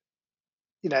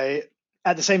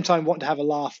at the same time, want to have a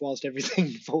laugh whilst everything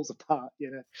falls apart.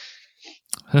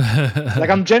 Like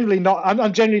I'm generally not an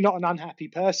unhappy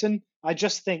person. I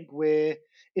just think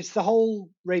it's the whole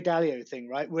Ray Dalio thing,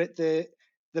 right? We're at the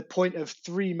point of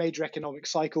three major economic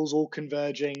cycles all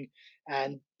converging,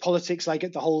 and politics, like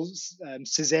at the whole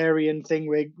Caesarian thing,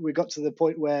 we got to the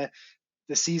point where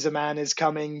the Caesar man is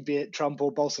coming, be it Trump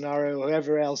or Bolsonaro or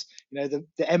whoever else. The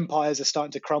empires are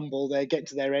starting to crumble. They're getting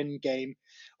to their end game.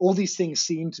 All these things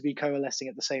seem to be coalescing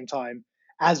at the same time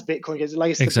as Bitcoin gets,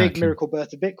 like, it's the big miracle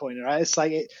birth of Bitcoin, right? It's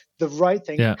like the right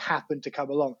thing happened to come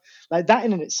along. Like that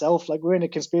in itself, like we're in a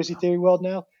conspiracy theory world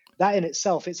now. That in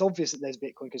itself, it's obvious that there's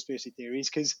Bitcoin conspiracy theories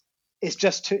because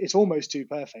it's almost too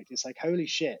perfect. It's like, holy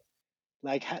shit.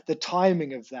 Like the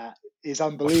timing of that is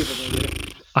unbelievable.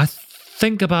 I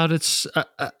think about it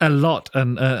a lot,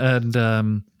 and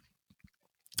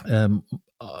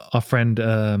our friend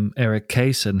Eric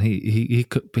Kaysen, he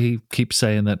keeps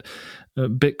saying that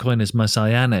Bitcoin is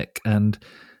messianic, and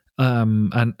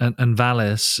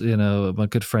Vallis, my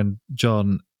good friend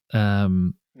John,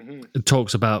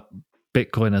 talks about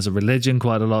Bitcoin as a religion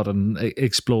quite a lot and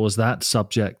explores that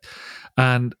subject.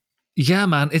 And yeah,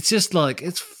 man, it's just like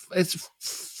it's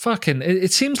fucking.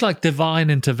 It seems like divine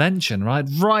intervention, right?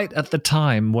 Right at the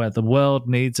time where the world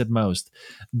needs it most,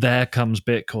 there comes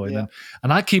Bitcoin,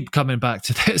 and I keep coming back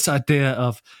to this idea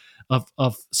of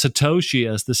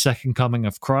Satoshi as the second coming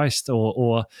of Christ,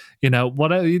 or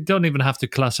whatever. You don't even have to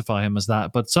classify him as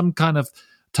that, but some kind of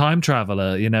time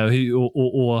traveler,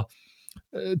 or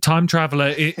time traveler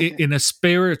in a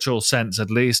spiritual sense,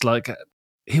 at least. Like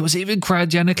he was even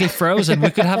cryogenically frozen.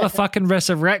 We could have a fucking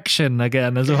resurrection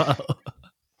again as well.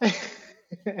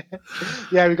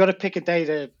 Yeah, we've got to pick a day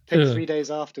to pick 3 days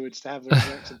afterwards to have the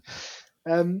resurrection.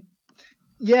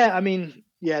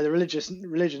 The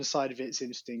religion side of it's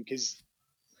interesting because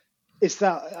it's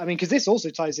that. I mean, because this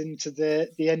also ties into the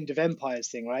end of empires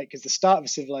thing, right? Because the start of a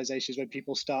civilization is when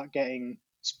people start getting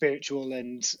spiritual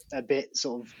and a bit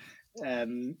sort of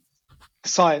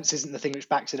science isn't the thing which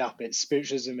backs it up. It's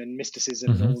spiritualism and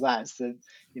mysticism and all that. It's the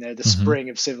spring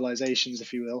of civilizations,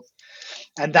 if you will,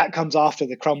 and that comes after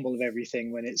the crumble of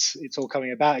everything when it's all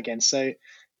coming about again. So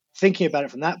thinking about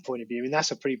it from that point of view, I mean,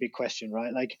 that's a pretty big question,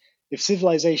 right? Like if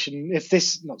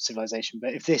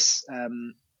this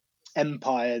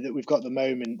empire that we've got at the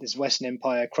moment, this Western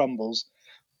empire crumbles,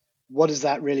 what does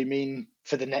that really mean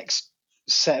for the next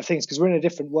set of things? Because we're in a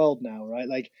different world now, right?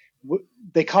 Like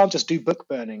they can't just do book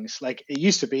burnings. Like it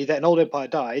used to be that an old empire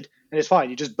died and it's fine.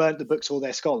 You just burnt the books of all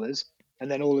their scholars, and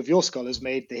then all of your scholars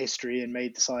made the history and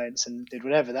made the science and did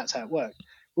whatever. That's how it worked.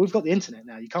 But we've got the internet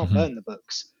now. You can't burn the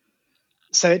books.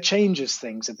 So it changes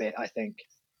things a bit, I think.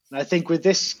 And I think with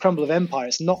this crumble of empire,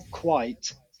 it's not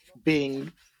quite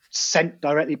being sent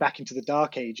directly back into the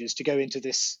Dark Ages to go into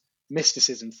this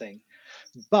mysticism thing.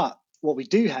 But what we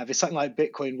do have is something like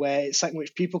Bitcoin, where it's something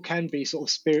which people can be sort of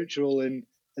spiritual and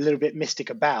a little bit mystic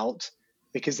about,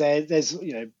 because there's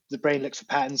the brain looks for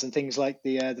patterns and things like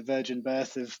the virgin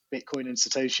birth of Bitcoin and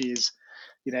Satoshi is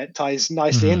it ties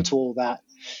nicely into all that.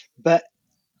 But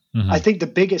I think the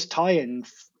biggest tie-in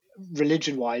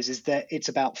religion wise is that it's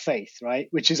about faith, right?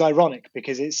 Which is ironic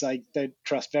because it's like don't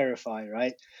trust, verify,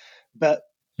 right? But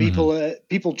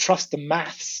people trust the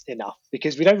maths enough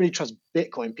because we don't really trust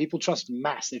Bitcoin. People trust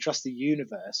maths. They trust the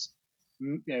universe.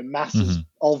 Maths is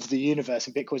of the universe,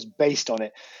 and Bitcoin is based on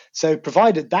it. So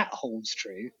provided that holds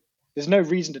true, there's no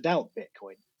reason to doubt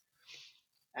Bitcoin.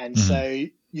 And so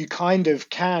you kind of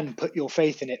can put your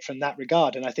faith in it from that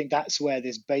regard. And I think that's where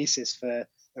this basis for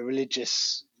a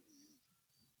religious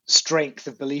strength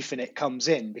of belief in it comes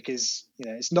in, because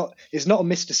it's not a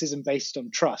mysticism based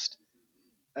on trust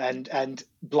and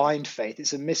blind faith.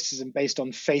 It's a mysticism based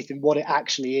on faith in what it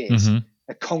actually is,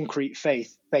 a concrete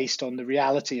faith based on the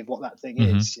reality of what that thing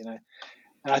is. And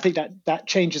I think that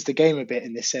changes the game a bit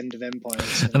in this end of empire.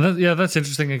 So. And that's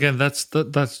interesting. Again, that's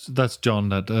John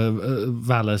that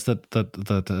Vallis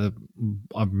that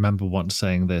I remember once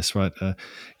saying this, right?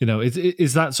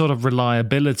 Is that sort of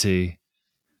reliability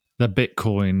that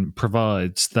Bitcoin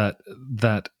provides that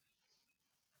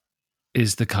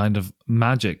is the kind of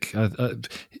magic.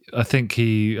 I think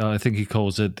he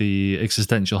calls it the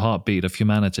existential heartbeat of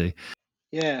humanity.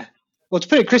 Yeah. Well, to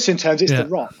put it in Christian terms, it's Yeah. the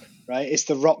rock, right? It's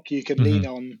the rock you can lean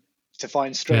on to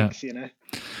find strength, you know.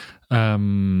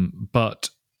 But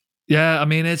yeah, I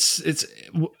mean, it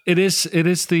is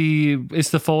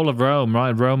the fall of Rome,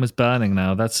 right? Rome is burning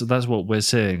now. That's what we're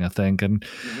seeing, I think. And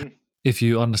if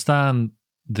you understand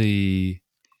the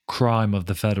crime of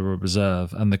the Federal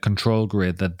Reserve and the control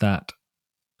grid that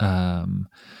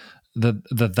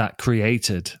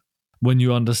created, when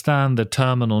you understand the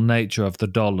terminal nature of the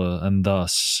dollar and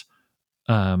thus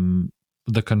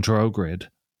the control grid,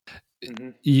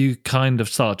 you kind of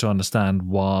start to understand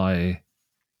why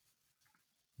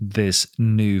this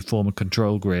new form of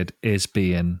control grid is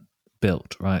being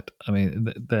built, right? I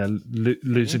mean, they're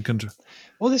losing control.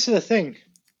 Well, this is the thing,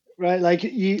 right? Like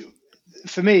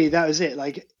for me, that was it.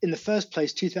 Like in the first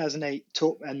place, 2008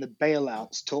 and the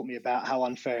bailouts taught me about how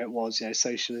unfair it was, you know,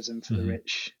 socialism for the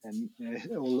rich and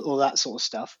all that sort of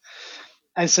stuff.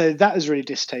 And so that was really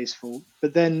distasteful.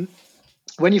 But then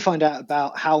when you find out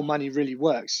about how money really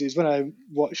works, is when I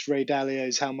watched Ray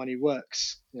Dalio's How Money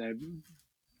Works, you know,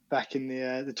 back in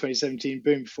the 2017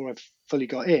 boom before I fully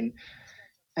got in,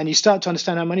 and you start to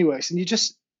understand how money works, and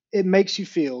it makes you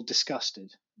feel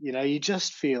disgusted. You know, you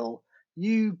just feel,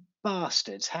 you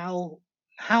bastards, how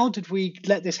did we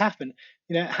let this happen?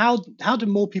 You know, how do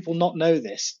more people not know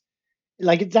this?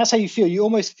 Like, that's how you feel. You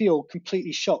almost feel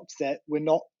completely shocked that we're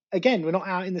not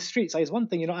out in the streets. Like, it's one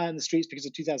thing you're not out in the streets because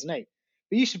of 2008,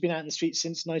 but you should have been out in the streets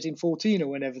since 1914 or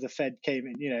whenever the Fed came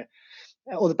in, you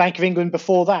know, or the Bank of England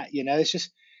before that. You know, it's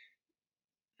just,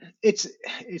 it's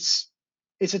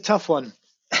a tough one.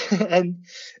 And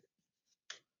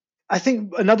I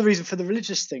think another reason for the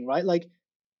religious thing, right? Like,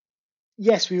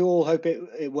 yes, we all hope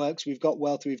it works. We've got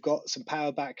wealth, we've got some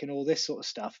power back and all this sort of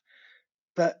stuff.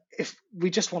 But if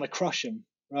we just want to crush them,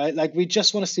 right? Like, we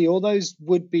just want to see all those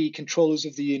would-be controllers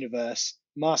of the universe,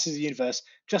 masters of the universe,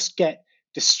 just get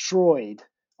destroyed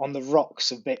on the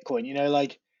rocks of Bitcoin. You know,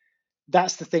 like,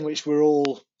 that's the thing which we're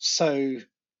all so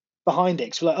behind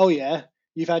it. So we're like, oh yeah,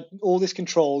 you've had all this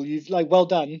control. You've, like, well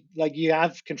done. Like, you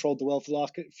have controlled the world for the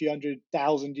last few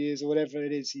 100,000 years or whatever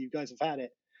it is you guys have had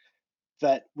it.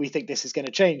 But we think this is going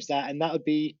to change that, and that would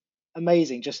be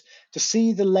amazing. Just to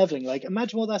see the leveling. Like,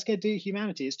 imagine what that's going to do to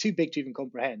humanity. It's too big to even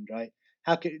comprehend, right?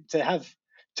 How could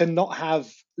to not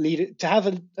have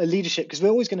a leadership, because we're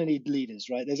always going to need leaders,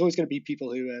 right? There's always going to be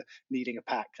people who are leading a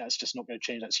pack. That's just not going to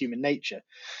change. That's human nature.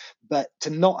 But to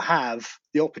not have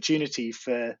the opportunity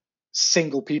for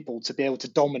single people to be able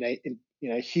to dominate in, you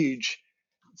know, huge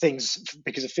things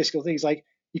because of fiscal things, like,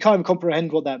 you can't even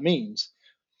comprehend what that means.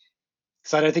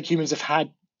 So I don't think humans have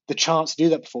had the chance to do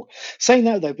that before. Saying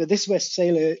that, though, but this is where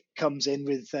Saylor comes in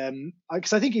with,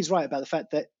 because I think he's right about the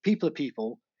fact that people are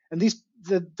people, and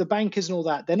the bankers and all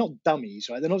that, they're not dummies,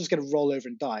 right? They're not just going to roll over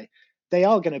and die. They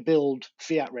are going to build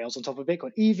fiat rails on top of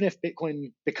Bitcoin. Even if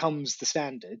Bitcoin becomes the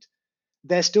standard,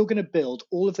 they're still going to build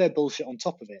all of their bullshit on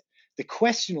top of it. The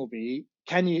question will be,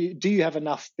 do you have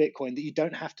enough Bitcoin that you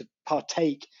don't have to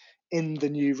partake in the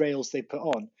new rails they put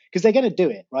on? Because they're going to do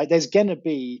it, right? There's going to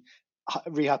be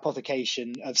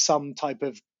rehypothecation of some type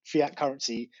of fiat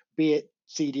currency, be it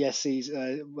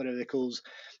CDSCs, whatever they're called,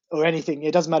 or anything.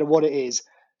 It doesn't matter what it is.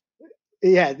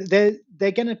 Yeah, they're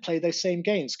going to play those same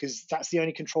games because that's the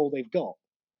only control they've got.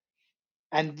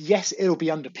 And yes, it'll be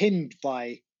underpinned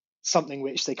by something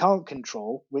which they can't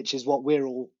control, which is what we're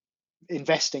all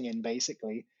investing in,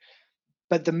 basically.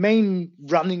 But the main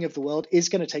running of the world is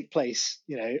going to take place,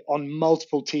 you know, on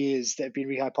multiple tiers that have been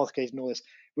rehypothecated and all this.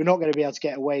 We're not going to be able to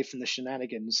get away from the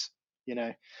shenanigans, you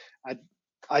know.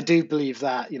 I do believe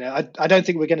that, you know. I don't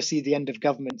think we're going to see the end of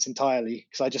governments entirely,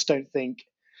 because I just don't think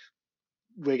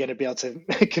we're going to be able to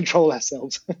control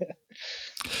ourselves.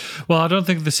 Well, I don't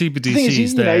think the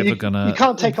CBDCs they're ever going to. You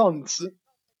can't take on.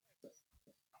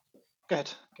 Good.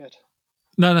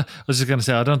 No, I was just going to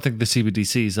say, I don't think the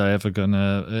CBDCs are ever going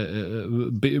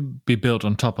to be built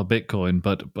on top of Bitcoin.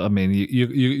 But I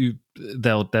mean,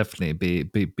 there'll definitely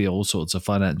be all sorts of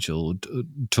financial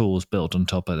tools built on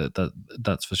top of it.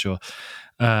 That's for sure.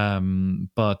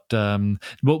 But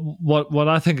what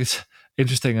I think is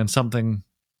interesting, and something,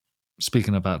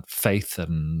 speaking about faith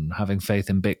and having faith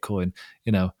in Bitcoin,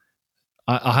 you know,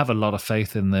 I have a lot of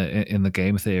faith in the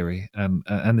game theory, and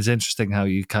it's interesting how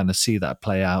you kind of see that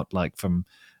play out, like from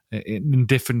in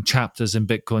different chapters in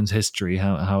Bitcoin's history,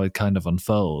 how it kind of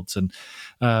unfolds. And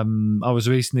I was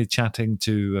recently chatting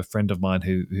to a friend of mine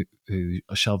who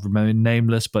shall remain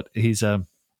nameless, but he's a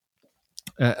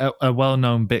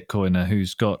well-known Bitcoiner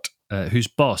who's got whose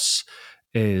boss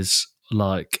is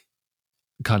like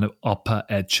kind of upper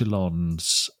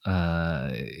echelons,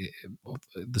 the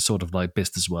sort of like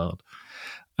business world.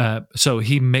 So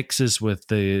he mixes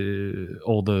with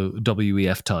all the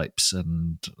WEF types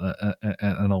and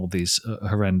all these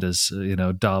horrendous,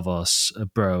 Davos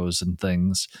bros and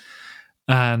things.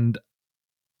 And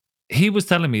he was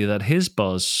telling me that his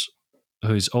boss,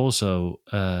 who's also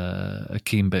a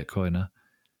keen Bitcoiner,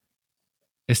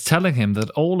 is telling him that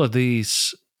all of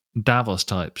these Davos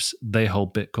types, they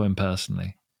hold Bitcoin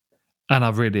personally, and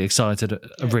I'm really excited.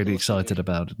 I'm really excited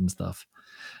about it and stuff.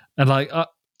 And like,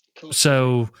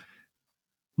 so,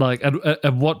 like,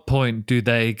 at what point do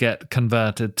they get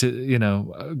converted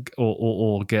to,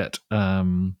 or get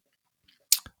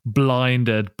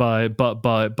blinded by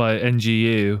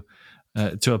NGU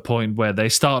to a point where they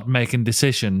start making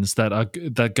decisions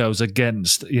that goes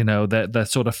against their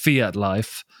sort of fiat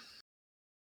life?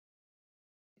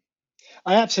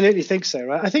 I absolutely think so,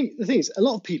 right? I think the thing is, a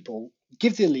lot of people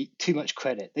give the elite too much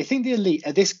credit. They think the elite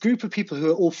are this group of people who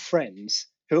are all friends,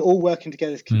 who are all working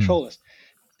together to control us.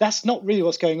 That's not really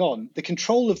what's going on. The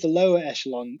control of the lower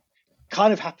echelon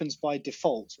kind of happens by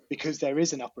default because there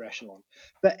is an upper echelon.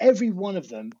 But every one of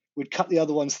them would cut the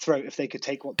other one's throat if they could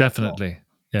take what Definitely,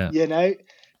 yeah.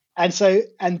 And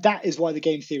that is why the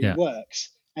game theory works.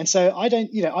 And so I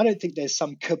don't think there's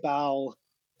some cabal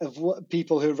of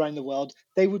people who are running the world.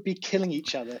 They would be killing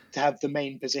each other to have the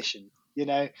main position,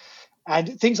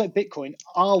 and things like Bitcoin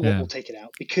are what will take it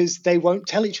out, because they won't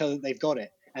tell each other that they've got it,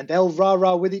 and they'll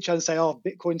rah with each other and say, oh,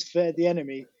 Bitcoin's for the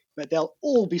enemy, but they'll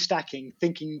all be stacking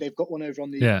thinking they've got one over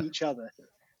on each other.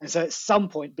 And so at some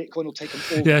point, Bitcoin will take them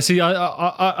all. Yeah, see,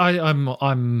 I'm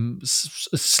a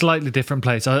slightly different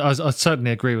place. I certainly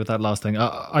agree with that last thing.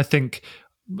 I think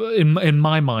in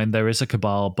my mind there is a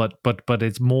cabal, but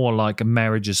it's more like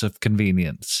marriages of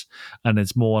convenience, and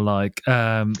it's more like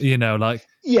but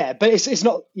it's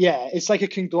not. Yeah, it's like a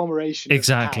conglomeration.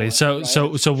 Exactly. Of power,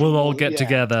 so we'll all get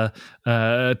together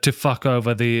to fuck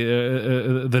over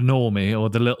the normie or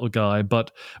the little guy.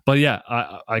 But yeah,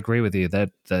 I agree with you.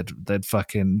 They'd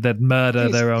murder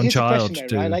their own child.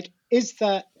 Though, right? Like, is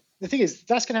that the thing? Is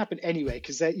that's going to happen anyway,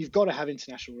 because you've got to have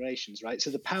international relations, right?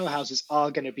 So the powerhouses are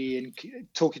going to be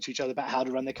talking to each other about how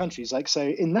to run their countries. Like, so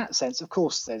in that sense, of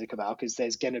course, there's a cabal, because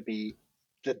there's going to be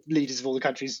the leaders of all the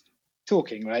countries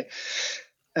talking, right?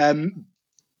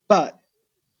 But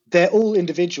they're all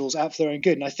individuals out for their own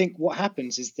good. And I think what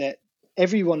happens is that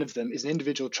every one of them is an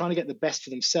individual trying to get the best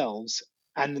for themselves.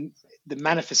 And the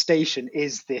manifestation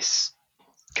is this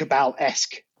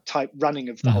cabal-esque type running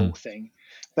of the whole thing.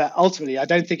 But ultimately, I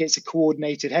don't think it's a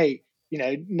coordinated, hey,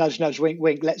 nudge, nudge, wink,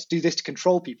 wink, let's do this to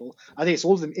control people. I think it's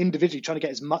all of them individually trying to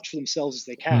get as much for themselves as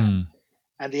they can.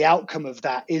 And the outcome of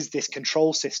that is this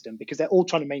control system, because they're all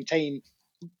trying to maintain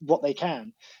what they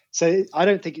can. So I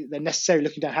don't think they're necessarily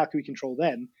looking down, how can we control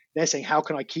them? They're saying, how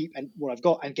can I keep what I've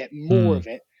got and get more of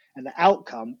it? And the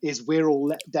outcome is we're all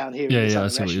let down here. Yeah, I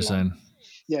see what you're saying.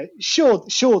 Yeah, sure,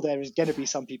 there is going to be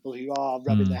some people who are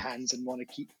rubbing their hands and want to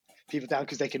keep people down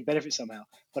because they can benefit somehow.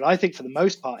 But I think for the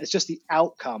most part, it's just the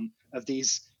outcome of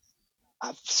these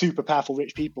super powerful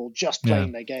rich people just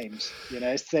playing their games.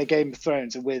 It's their Game of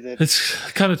Thrones, and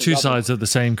it's kind of two sides of the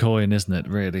same coin, isn't it,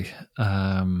 really?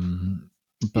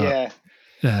 Yeah.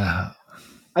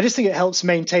 I just think it helps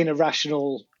maintain a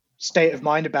rational state of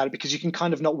mind about it, because you can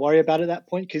kind of not worry about it at that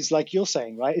point, because like you're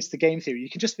saying, right, it's the game theory. You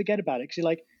can just forget about it, because you're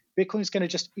like, Bitcoin's going to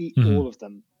just eat all of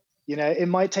them. It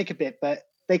might take a bit, but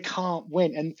they can't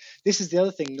win. And this is the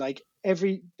other thing, like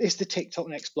it's the TikTok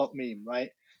next block meme, right?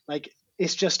 Like,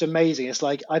 it's just amazing. It's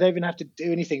like, I don't even have to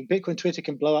do anything. Bitcoin Twitter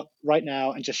can blow up right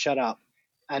now and just shut up,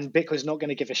 and Bitcoin's not going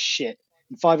to give a shit.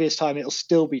 In 5 years' time, it'll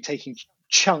still be taking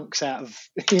chunks out of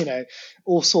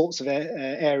all sorts of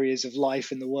areas of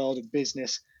life in the world of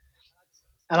business.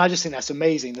 And I just think that's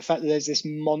amazing, the fact that there's this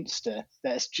monster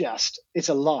that's it's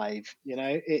alive.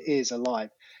 It is alive.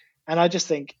 And I just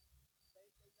think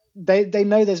they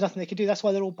know there's nothing they can do. That's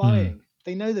why they're all buying.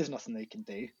 They know there's nothing they can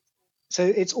do, so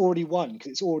it's already won,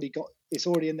 because it's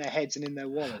already in their heads and in their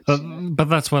wallets. But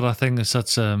that's what I think is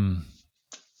such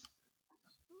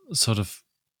sort of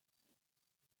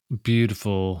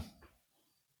beautiful,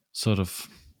 sort of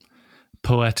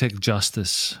poetic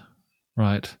justice,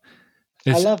 right?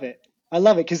 I love it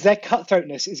because their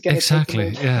cutthroatness is going to exactly.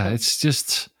 Yeah, it's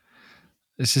just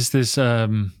this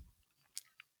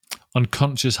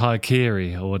unconscious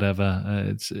harakiri or whatever.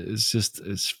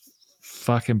 It's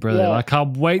fucking brilliant. I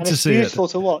can't wait to see it. It's beautiful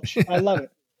to watch. I love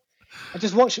it. I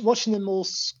just watching them all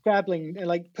scrabbling and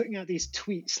like putting out these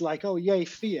tweets like, "Oh, yay,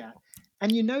 fiat,"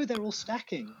 and they're all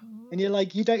stacking, and you're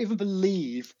like, you don't even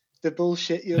believe the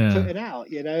bullshit you're putting out.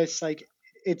 It's like,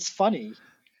 it's funny.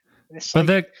 It's But like,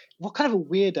 they're what kind of a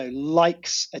weirdo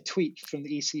likes a tweet from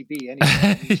the ECB anyway?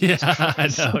 yeah, Jesus I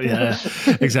Christ. know, yeah,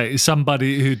 exactly.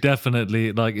 Somebody who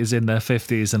definitely like is in their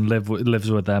 50s and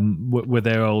lives with them with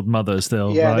their old mother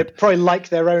still, Yeah, they right? probably like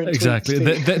their own Exactly.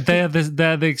 tweets too.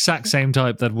 They're the exact same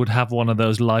type that would have one of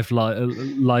those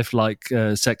lifelike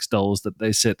sex dolls that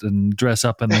they sit and dress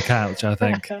up in the couch, I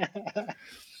think.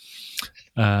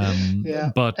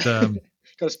 Yeah. But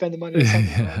Got to spend the money on something,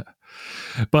 yeah. right?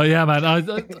 But yeah, man,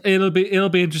 it'll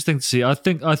be interesting to see. I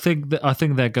think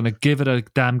they're going to give it a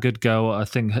damn good go. I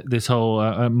think this whole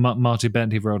Marty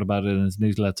Bent, he wrote about it in his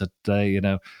newsletter today. You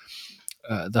know,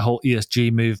 the whole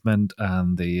ESG movement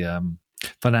and the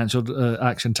Financial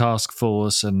Action Task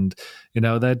Force, and you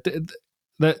know,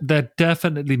 there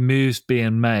definitely moves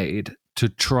being made to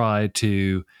try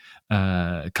to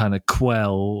kind of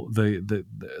quell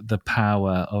the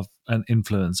power of and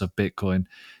influence of Bitcoin.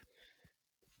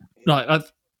 Like,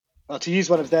 Well, to use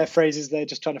one of their phrases, they're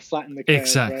just trying to flatten the curve, right?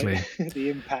 exactly. The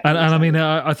impact. And it's I mean,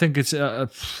 having. I think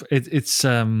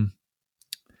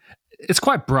it's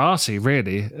quite brassy,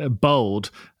 really,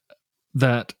 bold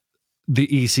that the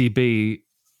ECB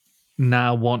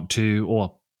now want to,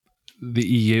 or the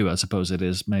EU, I suppose it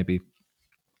is, maybe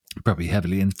probably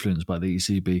heavily influenced by the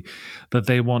ECB, that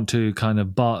they want to kind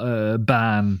of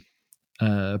ban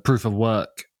proof of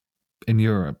work in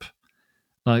Europe.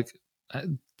 Like,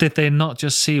 did they not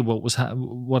just see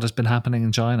what has been happening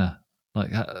in China?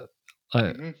 Like,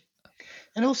 Mhm.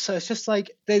 And also, it's just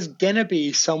like there's gonna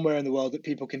be somewhere in the world that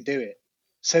people can do it.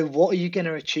 So what are you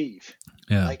gonna achieve?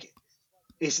 yeah, Like,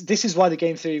 this is why the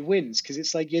game theory wins, because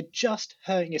it's like you're just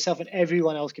hurting yourself and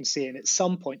everyone else can see it. And at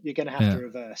some point, you're gonna have yeah, to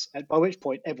reverse. And by which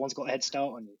point, everyone's got a head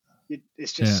start on you.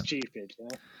 It's just yeah. stupid. You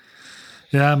know?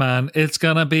 Yeah, man, it's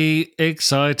gonna be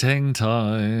exciting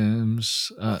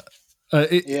times.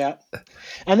 Yeah.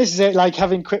 And this is it. Like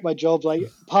having quit my job,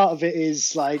 like part of it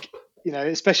is like, you know,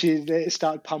 especially it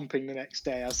started pumping the next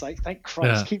day. I was like, thank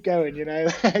Christ, Yeah, keep going. You know,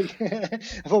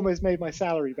 I've almost made my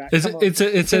salary back. it's Come on.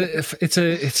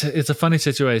 it's a funny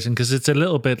situation because it's a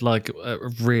little bit like a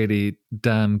really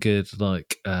damn good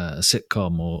like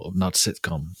sitcom or not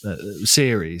sitcom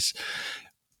series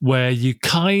where you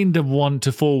kind of want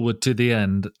to forward to the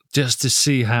end just to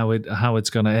see how it's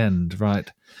going to end, right?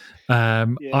 Yeah,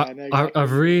 I know exactly I what you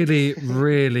mean. really,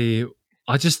 really,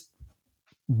 I just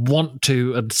want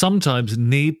to and sometimes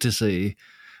need to see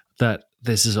that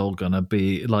this is all going to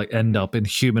be like end up in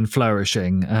human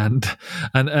flourishing and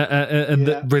the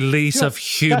Yeah. release Do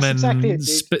you know, of that's exactly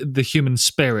it, dude. the human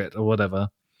spirit or whatever.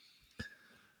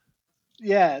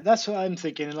 Yeah, that's what I'm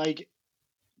thinking. And like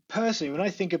personally, when I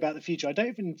think about the future, I don't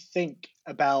even think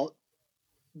about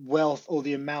wealth or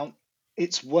the amount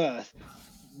it's worth.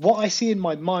 What I see in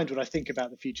my mind when I think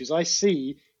about the future is I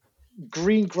see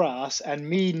green grass and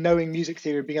me knowing music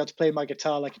theory and being able to play my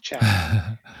guitar like a champ.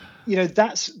 You know,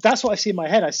 that's what I see in my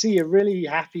head. I see a really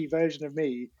happy version of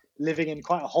me living in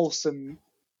quite a wholesome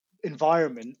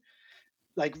environment,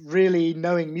 like really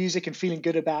knowing music and feeling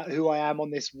good about who I am on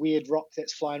this weird rock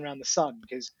that's flying around the sun.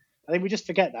 Because I think we just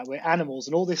forget that we're animals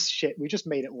and all this shit. We just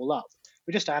made it all up.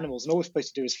 We're just animals, and all we're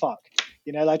supposed to do is fuck.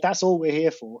 You know, like that's all we're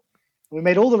here for. And we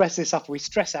made all the rest of this up. And we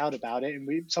stress out about it,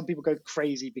 and some people go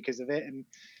crazy because of it, and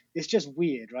it's just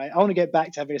weird, right? I want to get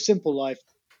back to having a simple life,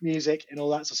 music, and all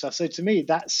that sort of stuff. So to me,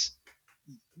 that's,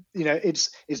 you know, it's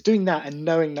doing that and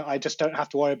knowing that I just don't have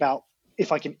to worry about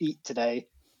if I can eat today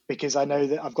because I know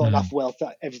that I've got enough wealth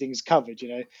that everything's covered. You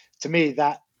know, to me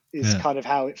that is kind of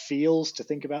how it feels to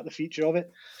think about the future of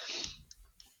it.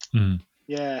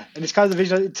 Yeah, and it's kind of the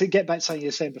vision to get back to something you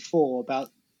were saying before about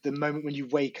the moment when you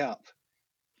wake up.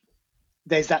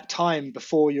 There's that time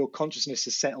before your consciousness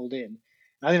is settled in.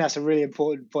 I think that's a really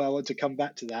important point. I want to come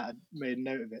back to that. I made a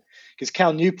note of it because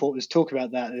Cal Newport was talking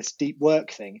about that, this deep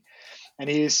work thing. And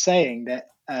he was saying that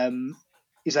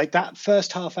he's like that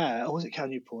first half hour, or was it Cal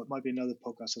Newport? It might be another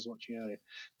podcast I was watching earlier,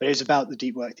 but it was about the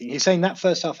deep work thing. He's saying that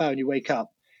first half hour when you wake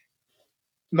up,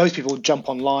 most people jump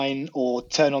online or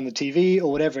turn on the TV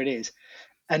or whatever it is.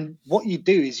 And what you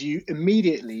do is you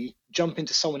immediately jump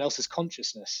into someone else's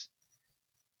consciousness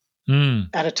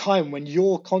at a time when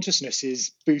your consciousness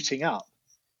is booting up.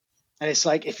 And it's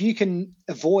like, if you can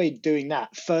avoid doing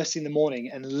that first in the morning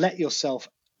and let yourself,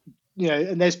 you know,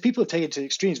 and there's people who take it to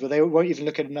extremes where they won't even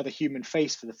look at another human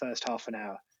face for the first half an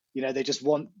hour. You know, they just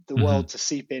want the world to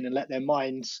seep in and let their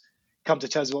minds come to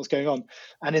terms with what's going on.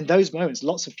 And in those moments,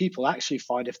 lots of people actually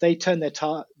find if they turn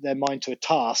their mind to a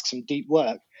task, some deep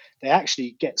work, they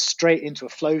actually get straight into a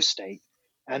flow state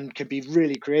and can be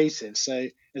really creative. So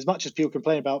as much as people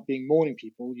complain about being morning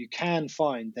people, you can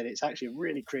find that it's actually a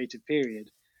really creative period.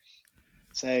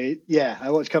 So yeah,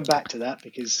 I want to come back to that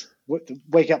because the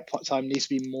wake up time needs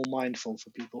to be more mindful for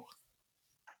people.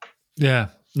 Yeah,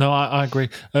 no, I agree.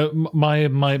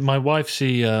 My wife,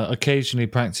 she occasionally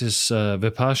practices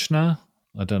Vipassana.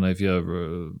 I don't know if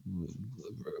you're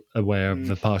aware of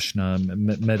Vipassana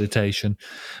meditation,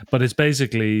 but it's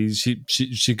basically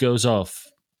she goes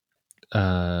off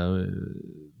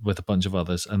with a bunch of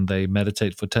others and they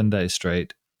meditate for 10 days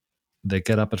straight. They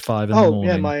get up at 5 in the morning.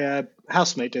 Yeah, my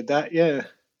housemate did that. Yeah.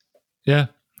 Yeah.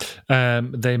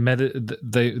 They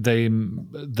they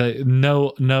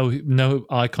no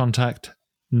eye contact,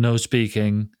 no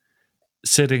speaking,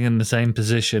 sitting in the same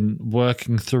position,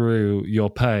 working through your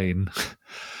pain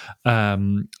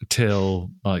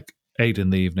till like 8 in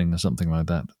the evening or something like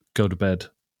that. Go to bed,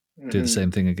 do the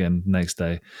same thing again next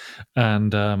day.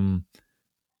 And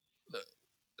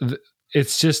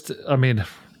it's just, I mean,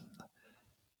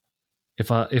 if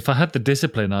I had the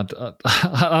discipline, I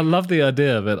love the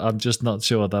idea of it. I'm just not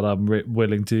sure that I'm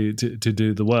willing to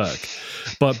do the work.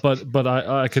 But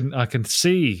I can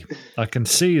see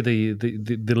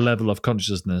the level of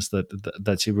consciousness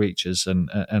that she reaches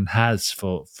and has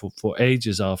for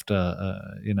ages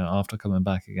after coming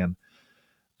back again.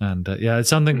 And it's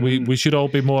something we should all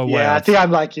be more aware of. Yeah, I think I'm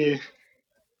like you.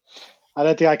 I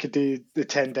don't think I could do the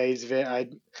 10 days of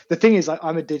it. The thing is, like,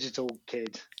 I'm a digital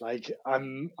kid. Like,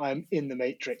 I'm in the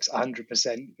matrix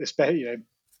 100%. Especially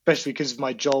because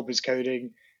my job is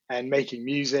coding and making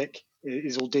music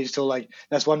is all digital. Like,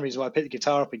 that's one reason why I picked the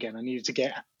guitar up again. I needed to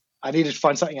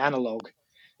find something analog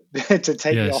to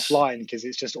take me offline, because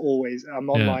it's just always, I'm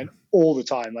online all the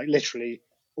time, like literally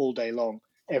all day long,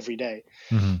 every day.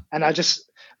 And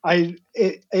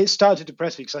it started to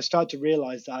depress me because I started to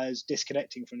realize that I was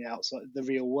disconnecting from the outside, the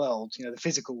real world, the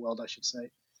physical world, I should say,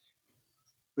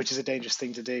 which is a dangerous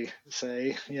thing to do.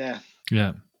 So, yeah.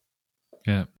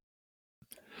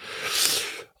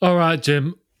 All right,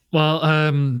 Jim.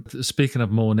 Well, speaking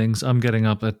of mornings, I'm getting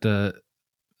up at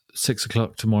 6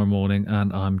 o'clock tomorrow morning,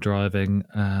 and I'm driving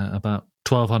about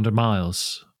 1,200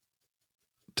 miles.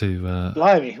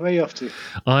 Blimey, where are you off to?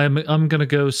 I'm going to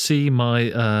go see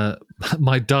my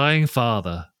my dying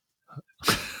father.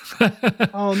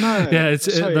 Oh no! Yeah,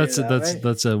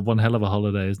 that's a one hell of a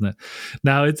holiday, isn't it?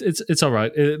 Now it's all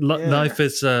right. Life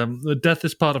is death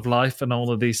is part of life, and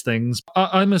all of these things.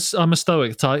 I'm a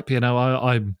stoic type,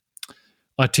 I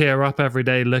tear up every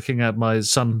day looking at my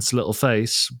son's little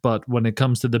face, but when it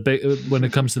comes to the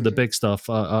big stuff,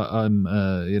 I'm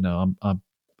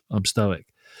stoic.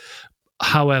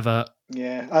 However,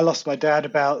 I lost my dad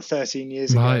about 13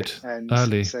 years ago, right, and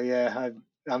early. So I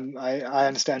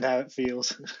understand how it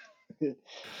feels.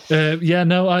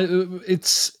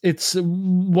 It's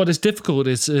what is difficult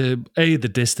is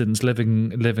the distance,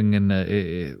 living in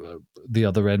the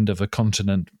other end of a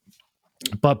continent,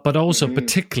 but also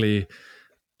particularly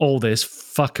all this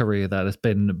fuckery that has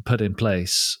been put in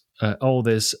place, all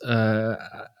this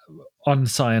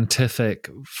unscientific,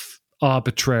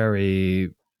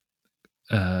 arbitrary,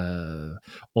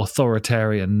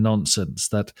 authoritarian nonsense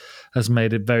that has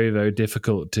made it very, very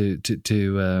difficult to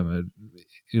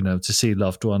see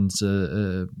loved ones,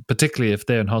 particularly if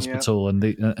they're in hospital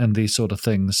and these sort of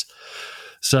things.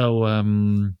 So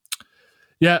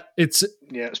it's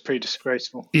pretty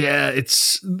disgraceful. Yeah,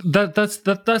 it's that's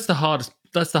the hardest.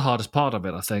 That's the hardest part of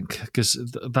it, I think, because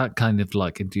that kind of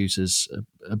like induces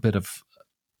a bit of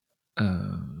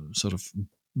sort of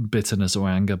bitterness or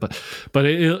anger, but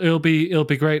it'll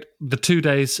be great. The 2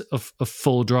 days of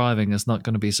full driving is not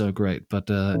going to be so great, but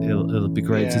it'll be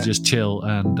great to just chill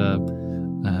and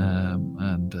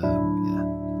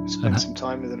spend some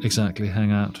time with them. Exactly,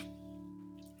 hang out.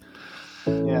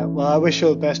 Yeah, well, I wish you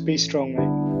all the best. Be strong, mate.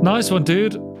 Nice one,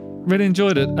 dude. Really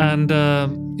enjoyed it, and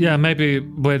maybe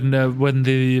when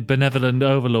the benevolent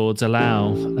overlords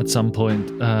allow at some point,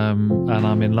 and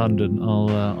I'm in London,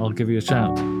 I'll give you a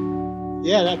shout.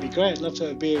 Yeah, that'd be great. I'd love to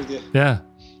have a beer with you. Yeah,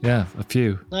 a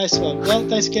few. Nice one. Well,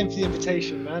 thanks again for the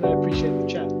invitation, man. I appreciate the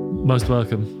chat. Most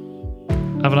welcome.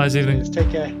 Have a nice evening.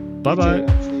 Take care. Bye-bye.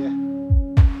 See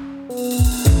ya.